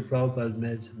lecture Prabhupada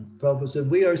made. Prabhupada said,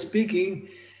 "We are speaking,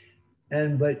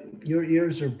 but your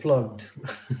ears are plugged."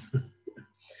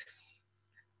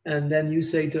 And then you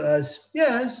say to us,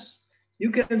 "Yes,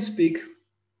 you can speak,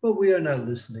 but we are not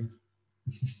listening."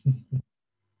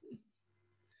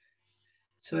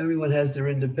 So everyone has their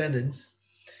independence.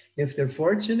 If they're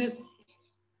fortunate,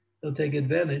 they'll take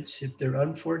advantage. If they're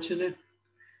unfortunate,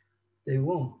 they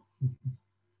won't.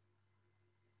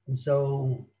 And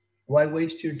so why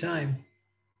waste your time?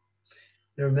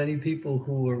 There are many people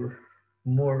who are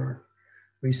more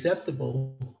receptive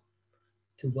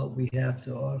to what we have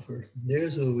to offer.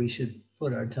 There's where we should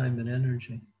put our time and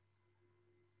energy.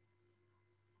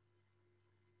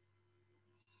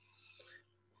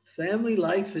 Family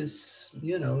life is,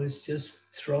 is just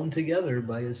thrown together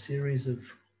by a series of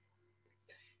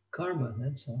karma,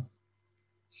 that's all.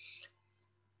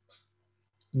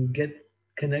 You get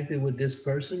connected with this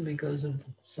person because of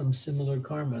some similar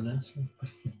karma. That's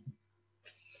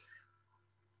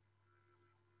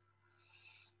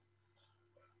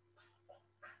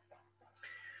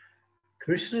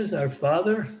Krishna is our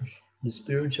father, the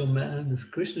spiritual man.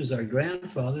 Krishna is our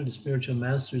grandfather, the spiritual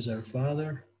master is our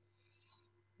father,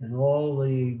 and all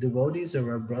the devotees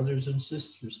are our brothers and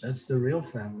sisters. That's the real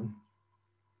family.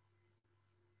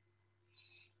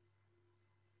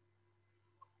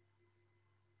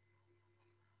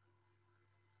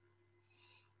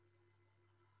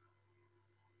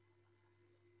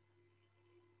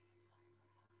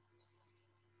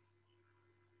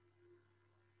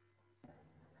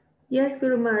 Yes,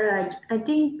 Guru Maharaj. I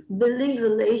think building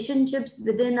relationships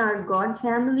within our God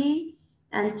family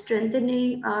and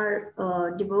strengthening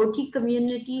our devotee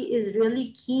community is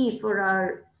really key for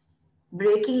our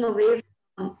breaking away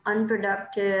from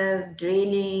unproductive,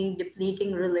 draining,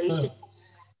 depleting relationships.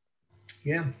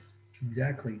 Yeah,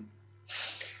 exactly.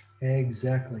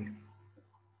 Exactly.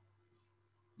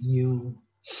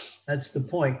 That's the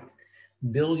point.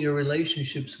 Build your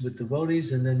relationships with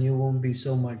devotees, and then you won't be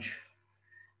so much,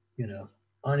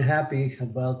 unhappy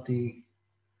about these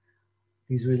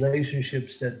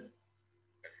relationships that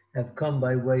have come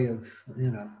by way of,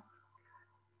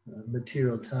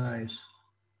 material ties.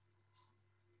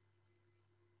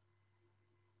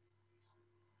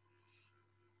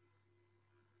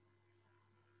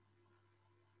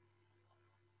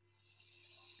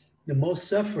 The most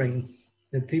suffering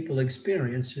that people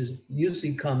experience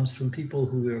usually comes from people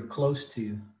who are close to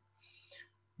you,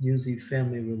 usually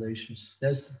family relations.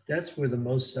 That's where the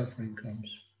most suffering comes.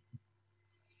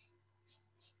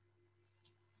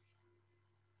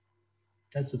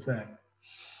 That's a fact.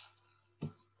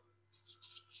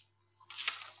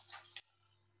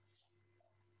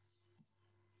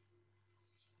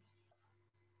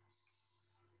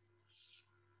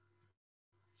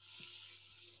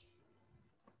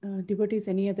 Devotees,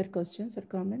 any other questions or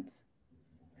comments?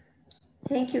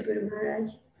 Thank you, Guru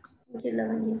Maharaj. Thank you,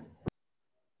 Lavanya.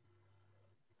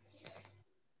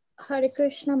 Hare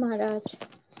Krishna Maharaj.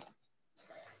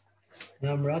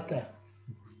 Namrata.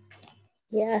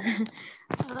 Yeah.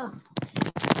 Uh,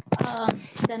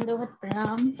 Dandavat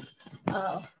Pranam.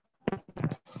 Uh,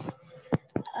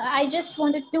 I just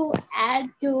wanted to add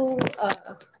to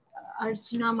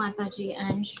Archana Mataji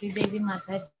and Sri Devi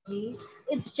Mataji.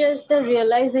 It's just the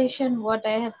realization what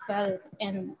I have felt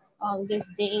in all these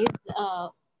days uh,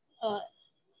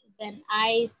 when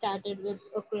I started with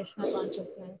a Krishna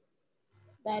consciousness.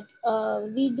 That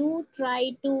we do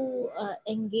try to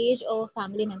engage our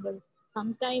family members.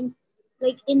 Sometimes,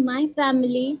 like in my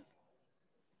family,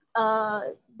 uh,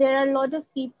 there are a lot of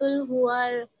people who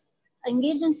are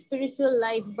engaged in spiritual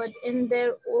life, but in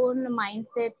their own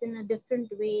mindsets in a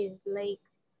different ways. Like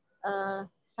uh,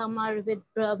 some are with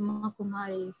Brahma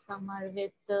Kumaris, some are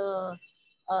with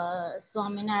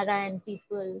Swaminarayan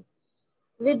people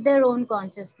with their own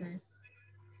consciousness.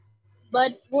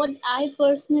 But what I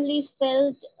personally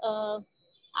felt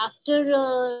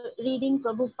after reading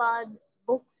Prabhupada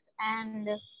books and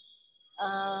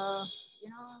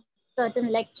certain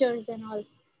lectures and all,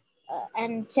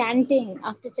 and chanting,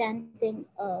 after chanting,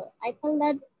 I felt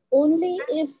that only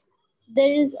if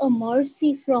there is a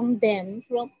mercy from them,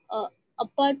 from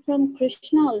apart from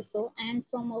Krishna also, and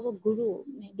from our Guru,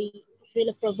 maybe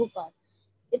Srila Prabhupada.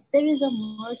 If there is a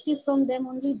mercy from them,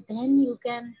 only then you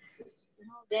can,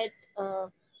 get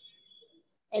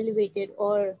elevated,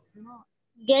 or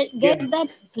get Yeah, that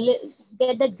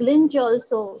get that glimpse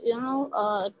also,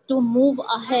 to move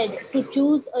ahead, to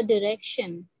choose a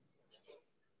direction.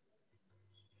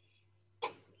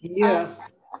 uh, yeah.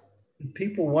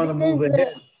 People want to move because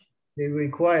ahead. They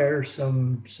require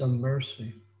some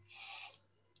mercy.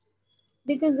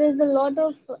 there's a lot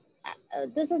of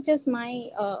this is just my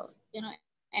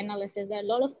analysis. There are a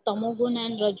lot of tamogun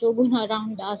and rajogun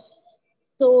around us,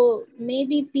 so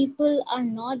maybe people are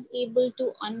not able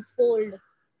to unfold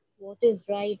what is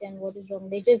right and what is wrong.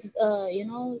 They just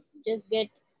just get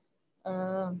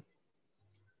uh,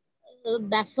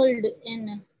 baffled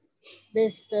in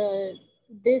this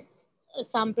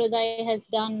sampradaya has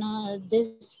done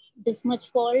this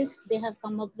much false. They have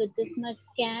come up with this much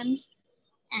scams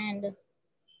and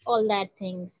all that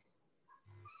things.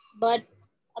 But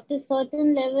up to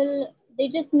certain level, they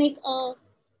just make a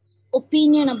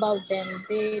opinion about them.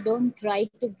 They don't try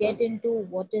to get into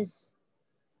what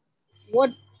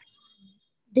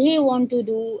they want to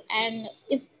do, and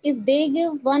if they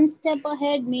give one step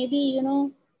ahead, maybe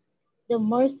the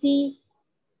mercy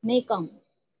may come.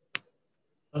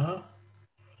 Uh-huh.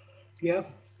 Yeah.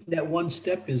 That one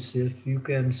step is if you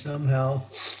can somehow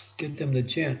get them to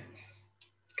chant.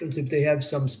 Because if they have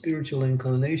some spiritual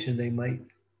inclination, they might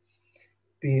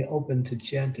be open to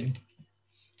chanting.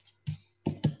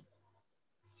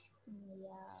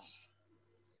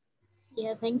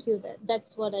 Yeah, thank you.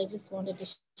 That's what I just wanted to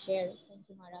share. Thank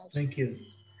you, Maharaj. Thank you.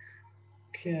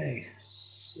 Okay,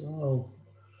 so,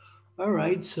 all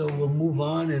right, so we'll move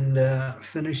on and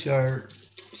finish our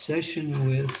session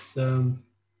with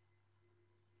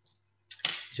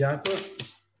japa.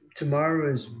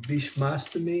 Tomorrow is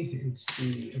Bhishmastami. It's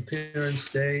the appearance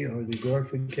day or the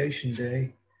glorification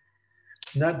day.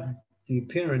 Not the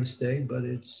appearance day, but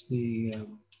it's the,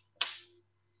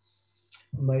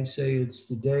 you might say it's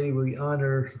the day we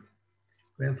honor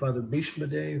Grandfather Bhishma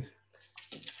Dev.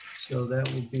 So that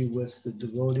will be with the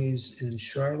devotees in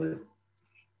Charlotte.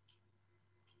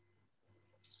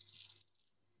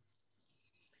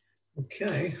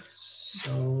 Okay,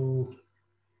 so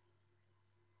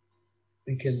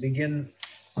we can begin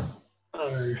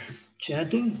our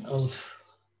chanting of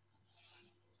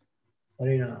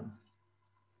Harinam.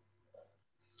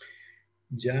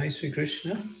 Jai Sri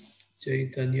Krishna,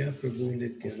 Chaitanya Prabhu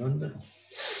Nityananda,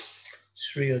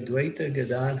 Sri Advaita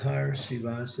Gadadhar,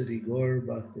 Srivasadi Gaur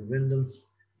Bhaktivinoda,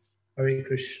 Hare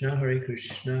Krishna,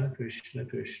 Krishna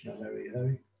Krishna, Hare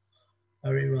Hare,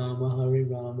 Hare Rama,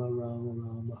 Rama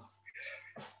Rama,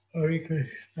 Hare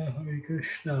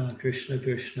Krishna, Krishna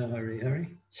Krishna, Hare Hare,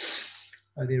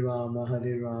 Hare Rama,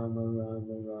 Rama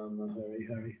Rama, Hare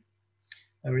Hare,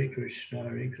 Hare Krishna,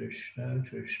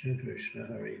 Krishna Krishna,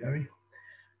 Hare Hare,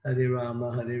 Hare Rama,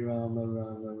 Rama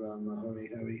Rama, Hare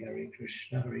Hare, Hare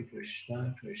Krishna,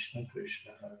 Krishna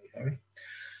Krishna, Hare Hare,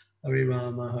 Hare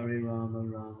Rama, Rama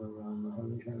Rama,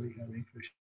 Hare Hare, Hare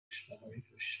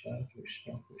Krishna,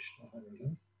 Krishna Krishna,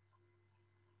 Hare Hare.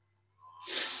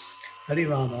 Hare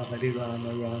Rama,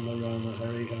 Rama Rama,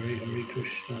 Hare Hare, Hare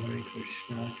Krishna,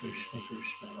 Krishna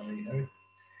Krishna, Hare Hare.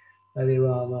 Hare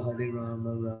Rama,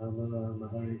 Rama Rama,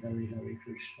 Hare Hare, Hare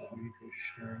Krishna,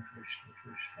 Krishna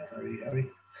Krishna, Hare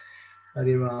Hare.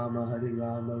 Hare Rama,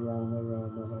 Rama Rama,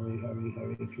 Hare Hare,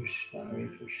 Hare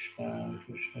Krishna,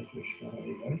 Krishna Krishna,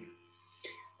 Hare Hare.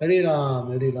 Hare Ram,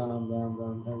 Ram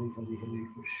Ram, Hare Hare, Hare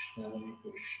Krishna,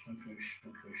 Krishna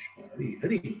Krishna, Hare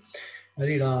Hare.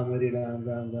 Hare Ram,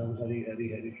 Ram Ram, Hare Hare,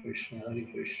 Hare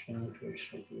Krishna,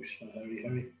 Krishna Krishna, Hare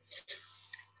Hare.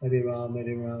 Hare Ram,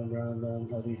 Ram Ram,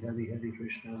 Hare Hare, Hare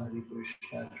Krishna,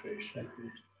 Krishna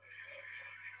Krishna.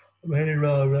 Hare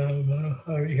Ram,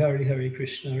 Hare Hare, Hare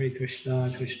Krishna,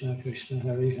 Krishna Krishna,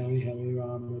 Hare Hare, Hare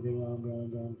Ram,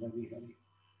 Ram, Hare Hare.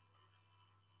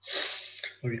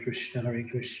 Hare Krishna,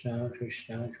 Krishna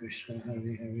Krishna,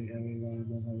 Hare Hare, Hare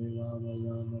Rama,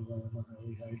 Rama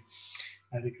Hare Hare.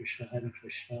 Hare Krishna,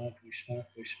 Krishna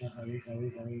Krishna, Hare Hare,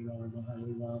 Hare Rama,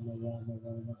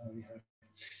 Rama Hare Hare.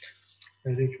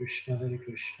 Hare Krishna,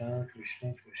 Krishna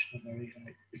Krishna, Hare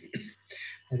Hare.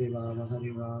 Hare Rama,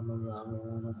 Rama Hare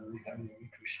Hare. Hare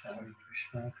Krishna,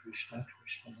 Krishna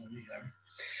Krishna, Hare Hare.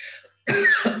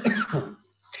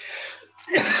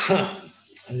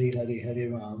 Hare Hare, Hare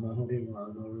Rama,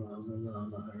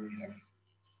 Rama Hare Hare.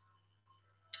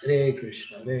 Hare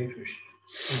Krishna,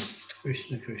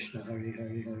 Krishna Krishna, Hare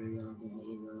Hare, Hare Rama,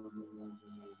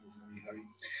 Hare Hare.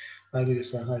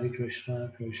 Hare Krishna,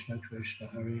 Krishna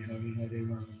Hare Hare, Hare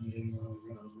Rama, Hare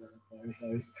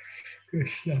Hare.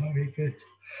 Krishna,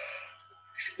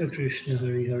 Krishna,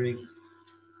 Hare Hare.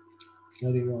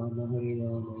 Hare Rama, Hare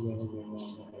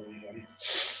Hare.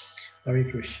 Hare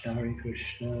Krishna,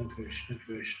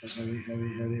 Krishna Hare Hare,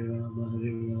 Hare Rama,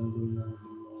 Hare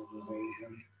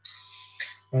Hare.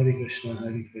 Hare Krishna,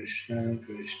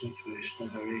 Krishna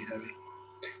Hare Hare.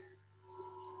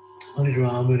 Hare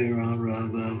Rama,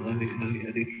 Rama, Hare Hare,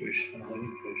 Hare Krishna,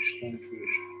 Krishna Hare Hare.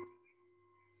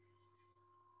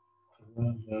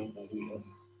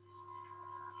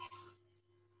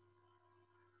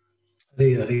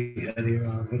 Hare Hare, Hare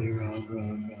Ram, Hare Hare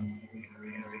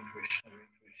Krishna,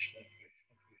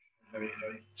 Hare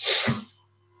Hare.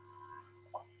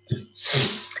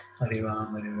 Hare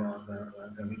Ram,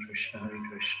 Hare Krishna,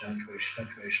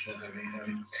 Krishna Hare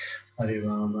Hare. Hare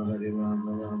Rama, Rama,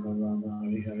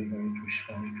 Hare Hare, Hare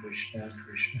Krishna,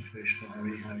 Krishna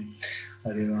Hare Hare.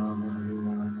 Hare Rama,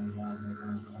 Rama,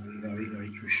 Hare Hare, Hare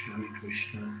Krishna,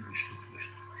 Krishna.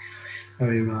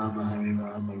 Hare Rama,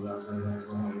 Rama,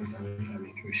 Hare Hare,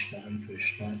 Hare Krishna,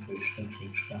 Krishna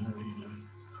Hare Hare.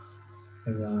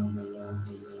 Hare Rama,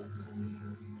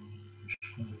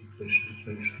 Krishna,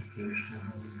 Krishna Hare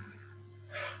Hare.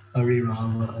 Hare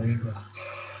Rama,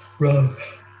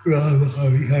 Rama,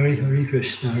 Hare Hare, Hare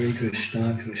Krishna,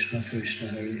 Krishna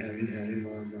Hare Hare, Hare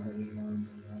Rama, Rama.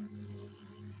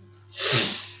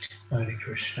 Hare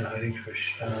Krishna,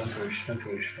 Krishna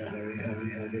Krishna, Hare Hare,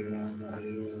 Hare Rama,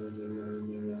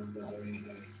 Rama, Hare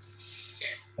Hare.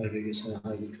 Hare Krishna,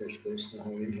 Krishna,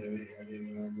 Hare Hare, Hare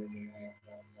Rama, Hare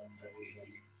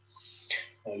Hare.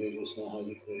 Hare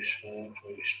Krishna,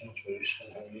 Krishna Krishna,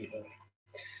 Hare Hare.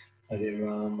 Hare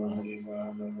Rama, Rama, Hare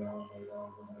Hare.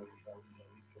 Hare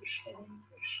Krishna,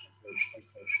 Krishna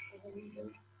Krishna, Hare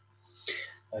Hare.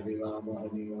 Hare Rama,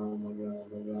 Rama,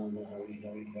 Hare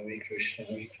Hare. Hare Krishna,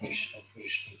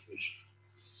 Krishna Krishna.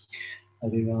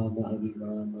 Hare Rama,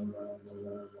 Rama,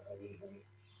 Hare Hare.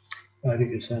 Hare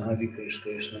Krishna,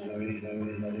 Krishna, Hare Hare.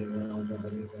 Hare Rama,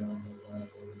 Rama, Hare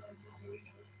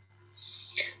Hare.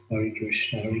 Hare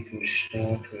Krishna,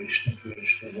 Krishna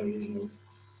Krishna, Hare Hare.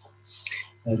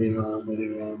 Hare Rama,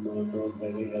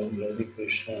 Hare Hare. Hare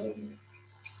Krishna,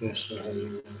 Krishna, Hare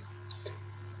Hare.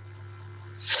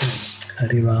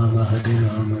 Hare Rama,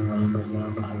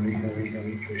 Rama, Hare Hare.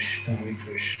 Hare Krishna,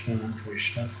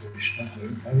 Krishna Krishna,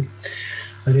 Hare Hare.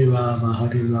 Hare Rama,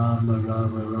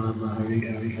 Rama, Hare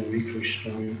Hare. Hare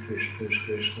Krishna,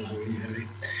 Krishna, Hare Hare.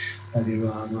 Hare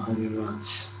Rama,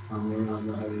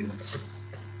 Rama, Hare Hare.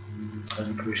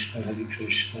 Hare Krishna,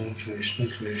 Krishna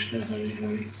Krishna, Hare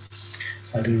Hare.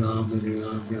 Hare Rama,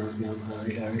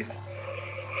 Hare Hare.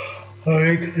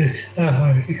 Hare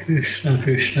Krishna,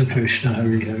 Krishna,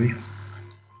 Hare Hare.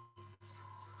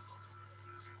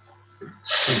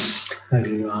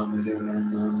 Hare Rama, Hare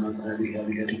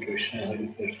Hare. Hare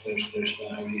Krishna, Krishna,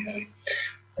 Hare Hare.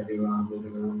 Hare Rama, Hare Krishna, Hare Hare. Hare Rama, Hare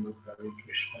Rama, Hare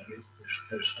Krishna,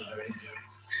 Krishna, Hare Hare.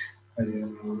 Hare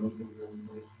Rama, Hare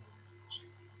Hare.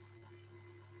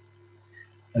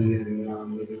 Hare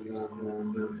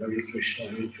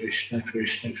Krishna,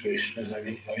 Krishna,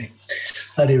 Hare Hare.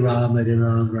 Hare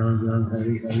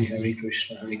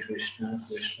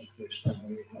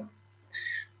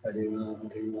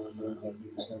Rama,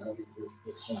 Hare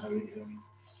Krishna, Hare Hare.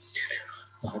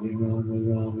 Hare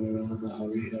Rama,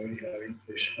 Hare Hare.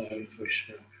 Hare Krishna,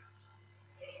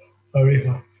 Hare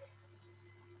Hare.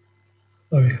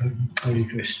 Hare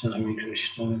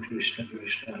Krishna,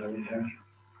 Krishna, Hare Hare.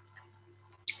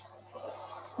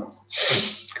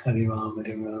 Hare Rama,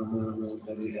 Hare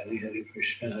Hare.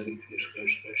 Hare Krishna,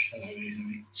 Krishna, Hare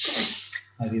Hare.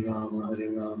 Hare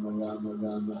Rama,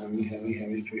 Rama, Hare Hare.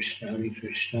 Hare Krishna,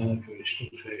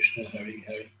 Krishna, Hare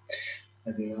Hare.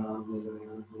 Hare Rama,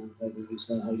 Hare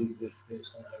Krishna, Hare Hare.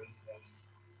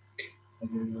 Hare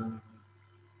Rama,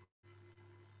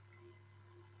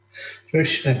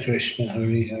 Krishna,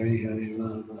 Hare Hare. Hare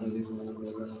Rama,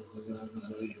 Rama,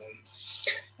 Hare Hare.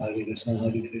 Hare Krishna,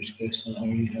 Krishna,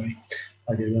 Hare Hare.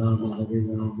 Hare Rama,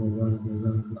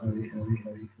 Rama, Hare Hare.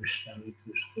 Hare Krishna,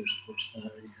 Krishna,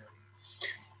 Hare Hare.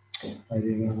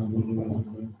 Hare Rama, Hare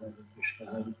Krishna,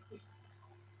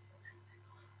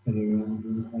 Hare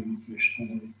Rama, Hare Krishna,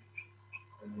 Hare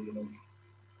Hare.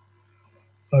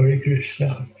 Hare Krishna,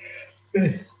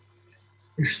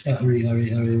 Krishna, Hare Hare.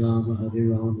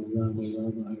 Hare Rama,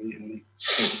 Rama, Hare Hare.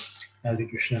 Hare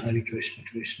Krishna,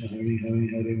 Krishna, Hare Hare.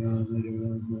 Hare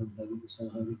Rama,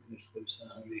 Hare Krishna,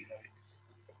 Hare Hare.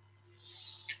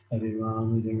 Hare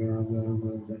Rama,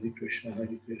 Hare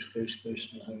Krishna,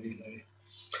 Krishna, Hare Hare.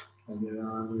 Hare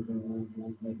Rama,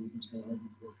 Hare Krishna, Hare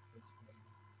Krishna.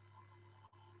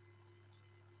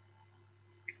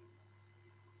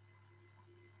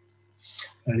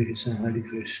 Hare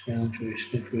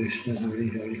Krishna, Krishna, Hare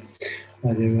Hare.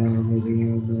 Hare Rama,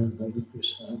 Hare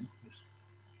Krishna,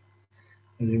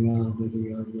 Hare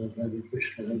Rama, Hare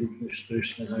Krishna,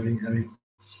 Krishna, Hare Hare.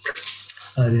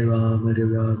 Hare Rama,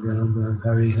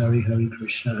 Hare Hare. Hare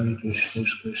Krishna,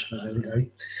 Krishna, Hare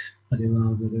Hare. Hare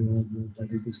Rama,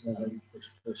 Hare Krishna,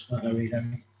 Krishna, Hare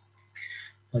Hare.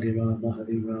 Hare Rama,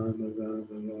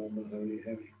 Rama, Hare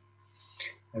Hare.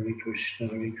 Hare Krishna,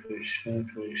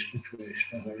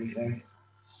 Krishna, Hare Hare.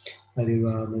 Hare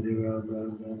Rama, Hare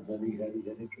Hare.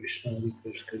 Hare Krishna,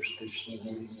 Krishna, Hare Hare.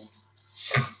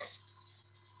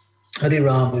 Hare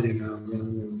Rama, Hare Hare.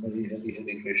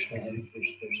 Hare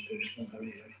Krishna, Krishna,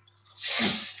 Hare Hare.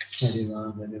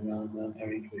 Hare Rama,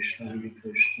 Hare Krishna,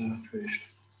 Krishna.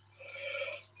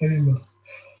 Hare Rama.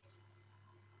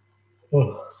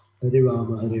 Oh, Hare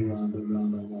Rama,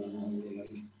 Rama, Hare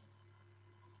Hare.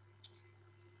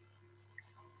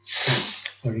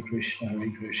 Hare Krishna,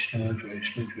 Krishna,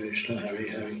 Krishna, Hare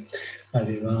Hare.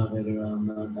 Hare Rama,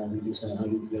 Hare Krishna,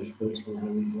 Hare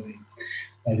Hare.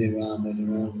 Hare Rama,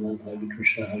 Hare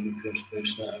Krishna,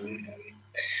 Krishna, Hare Hare.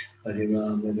 Hare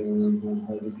Rama,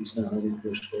 Hare Krishna,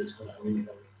 Krishna, Hare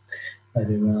Hare.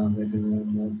 Hare Rama,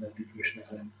 Hare Krishna,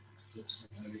 Krishna,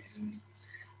 Hare Hare.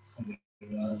 Hare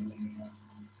Rama,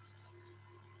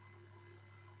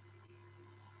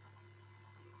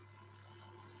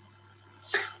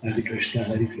 Hare Krishna,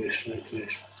 Krishna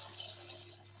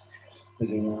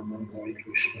Hare Rama, Hare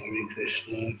Krishna,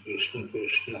 Krishna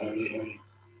Krishna, Hare Hare.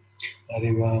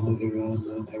 Hare Rama,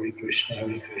 Hare Krishna,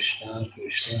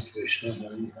 Krishna Krishna,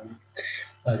 Hare Hare.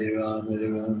 Hare Rama, Hare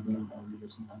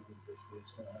Krishna, Hare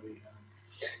Hare.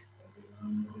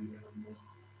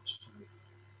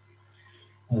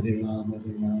 Hare Rama,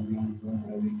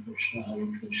 Hare Krishna,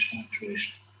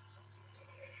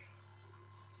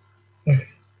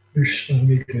 Krishna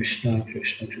Krishna,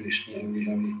 Krishna Krishna, Hare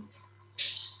Hare.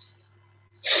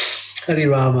 Hare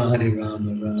Rama,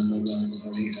 Rama Rama,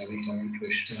 Hare Hare, Hare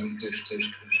Krishna, Krishna,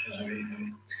 Hare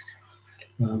Hare.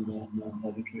 Rama,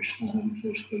 Hare Krishna,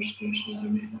 Krishna,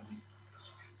 Hare Hare.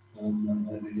 Rama,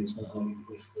 Hare Krishna, Hare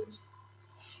Krishna,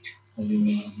 Hare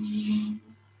Rama.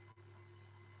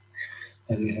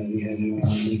 Hare Hare, Hare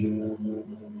Rama,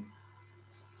 Rama.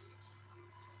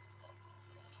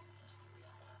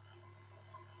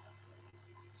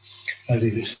 Hare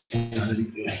Krishna, Hare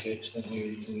Krishna,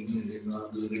 Hare Hare,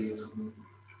 Rama, Rama.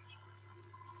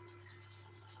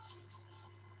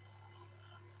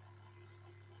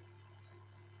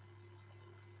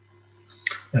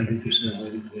 Hare Krishna,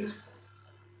 Hare Krishna.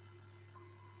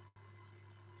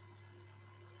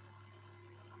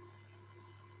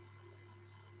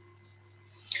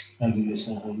 Hare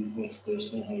Krishna, Hare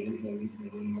Krishna, Hare Hare,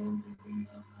 Hare Rama,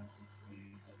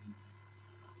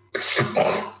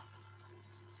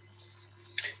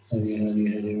 Hare Hare,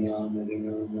 Hare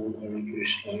Rama, Hare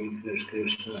Krishna,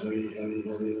 Hare Hare,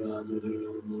 Hare Rama,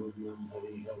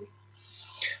 Hare Hare.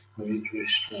 Hare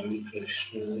Krishna,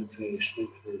 Krishna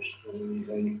Krishna, Hare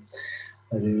Hare.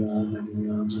 Hare Rama,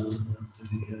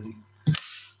 Hare Hare.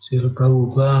 Srila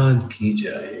Prabhupada ki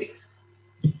jai.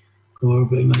 Gaur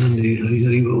Premanande, Hare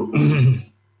Hare Bo.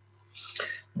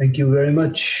 Thank you very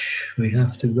much. We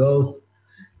have to go.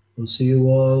 We'll see you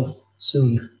all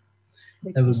soon.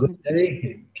 Have a good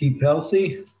day. Keep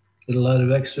healthy. Get a lot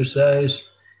of exercise.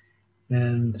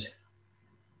 And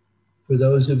for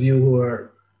those of you who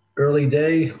are early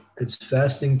day, it's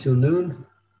fasting till noon.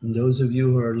 And those of you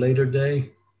who are later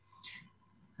day,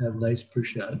 have nice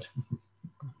prasad.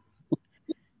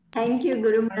 Thank you,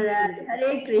 Guru Maharaj.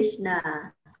 Hare Krishna.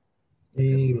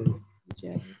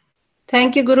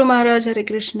 Thank you, Guru Maharaj. Hare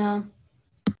Krishna.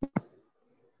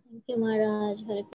 Thank you, Maharaj. Hare